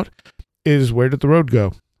talking about is Where Did the Road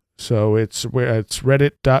Go? So it's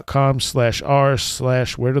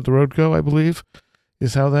reddit.com/r/Where Did the Road Go, I believe,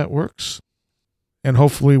 is how that works. And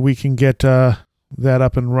hopefully we can get that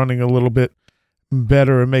up and running a little bit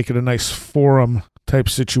better and make it a nice forum type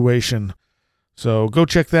situation. So go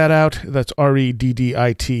check that out. That's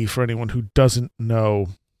REDDIT for anyone who doesn't know.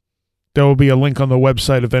 There will be a link on the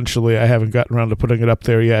website eventually. I haven't gotten around to putting it up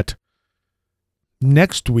there yet.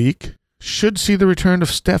 Next week should see the return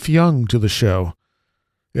of Steph Young to the show,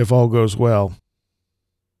 if all goes well.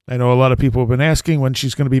 I know a lot of people have been asking when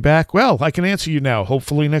she's going to be back. Well, I can answer you now.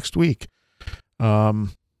 Hopefully next week. Yeah,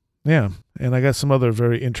 and I got some other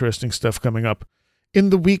very interesting stuff coming up in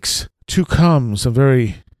the weeks to come. Some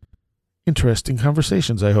very interesting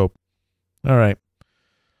conversations, I hope. All right.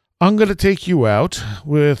 I'm going to take you out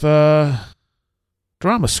with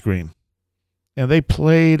Drama Scream. And they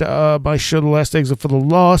played my show, The Last Exit for the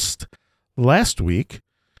Lost, last week.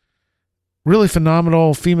 Really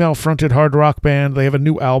phenomenal female-fronted hard rock band. They have a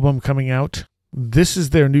new album coming out. This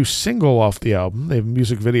is their new single off the album. They have a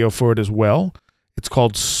music video for it as well. It's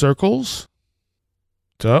called Circles.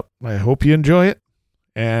 So, I hope you enjoy it,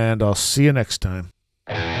 and I'll see you next time.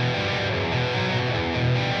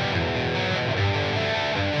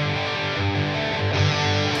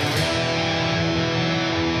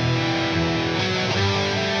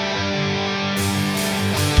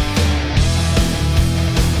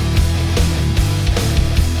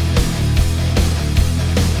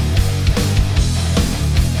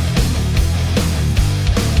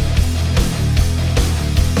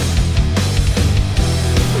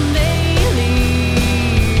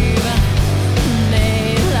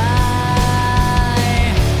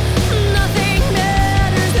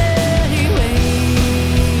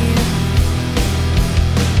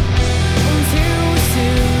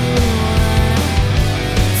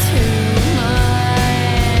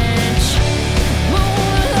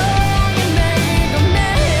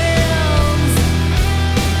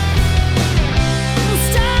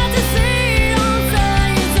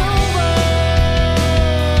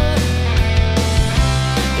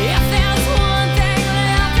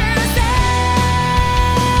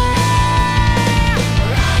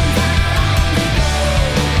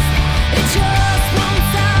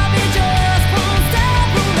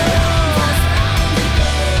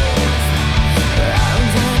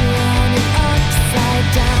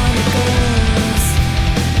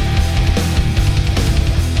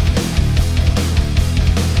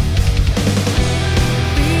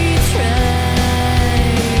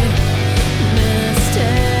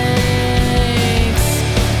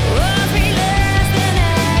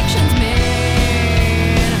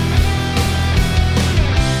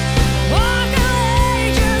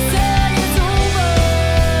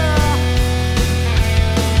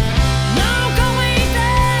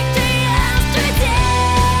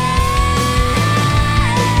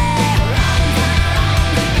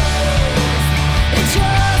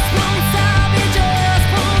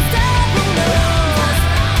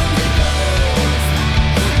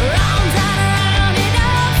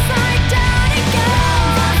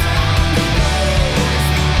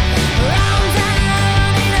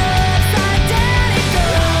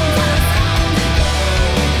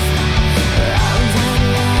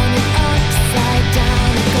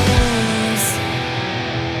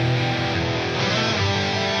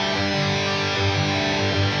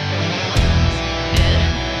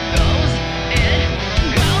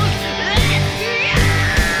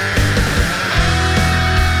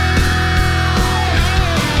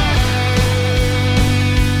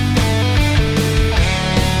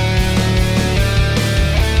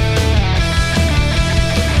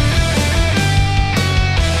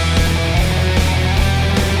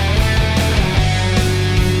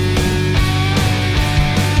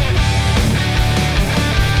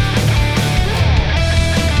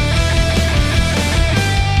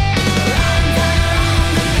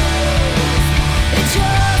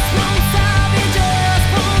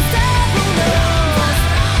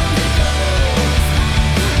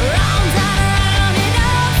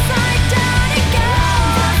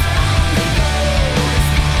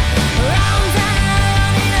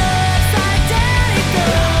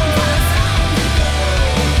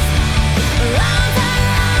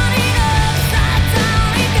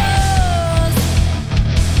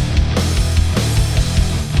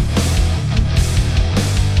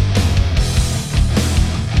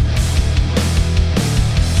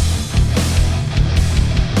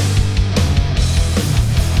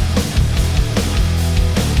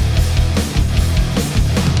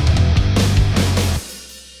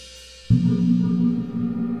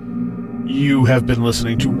 You have been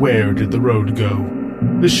listening to Where Did the Road Go?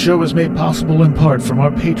 This show is made possible in part from our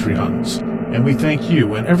Patreons, and we thank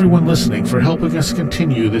you and everyone listening for helping us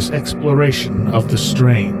continue this exploration of the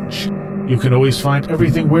strange. You can always find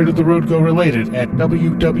everything Where Did the Road Go related at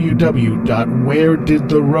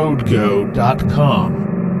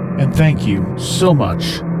www.wheredidtheroadgo.com. And thank you so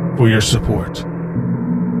much for your support.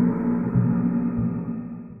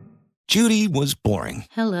 Judy was boring.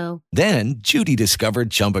 Hello. Then Judy discovered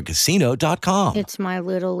ChumbaCasino.com. It's my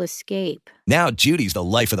little escape. Now Judy's the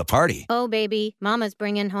life of the party. Oh, baby, mama's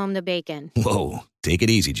bringing home the bacon. Whoa, take it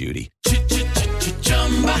easy, Judy.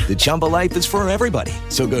 The Chumba life is for everybody.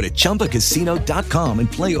 So go to ChumbaCasino.com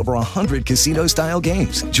and play over 100 casino-style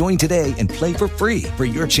games. Join today and play for free for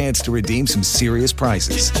your chance to redeem some serious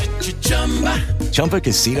prizes.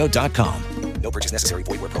 ChumbaCasino.com. No purchase necessary.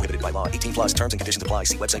 Void where prohibited by law. 18 plus terms and conditions apply.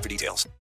 See website for details.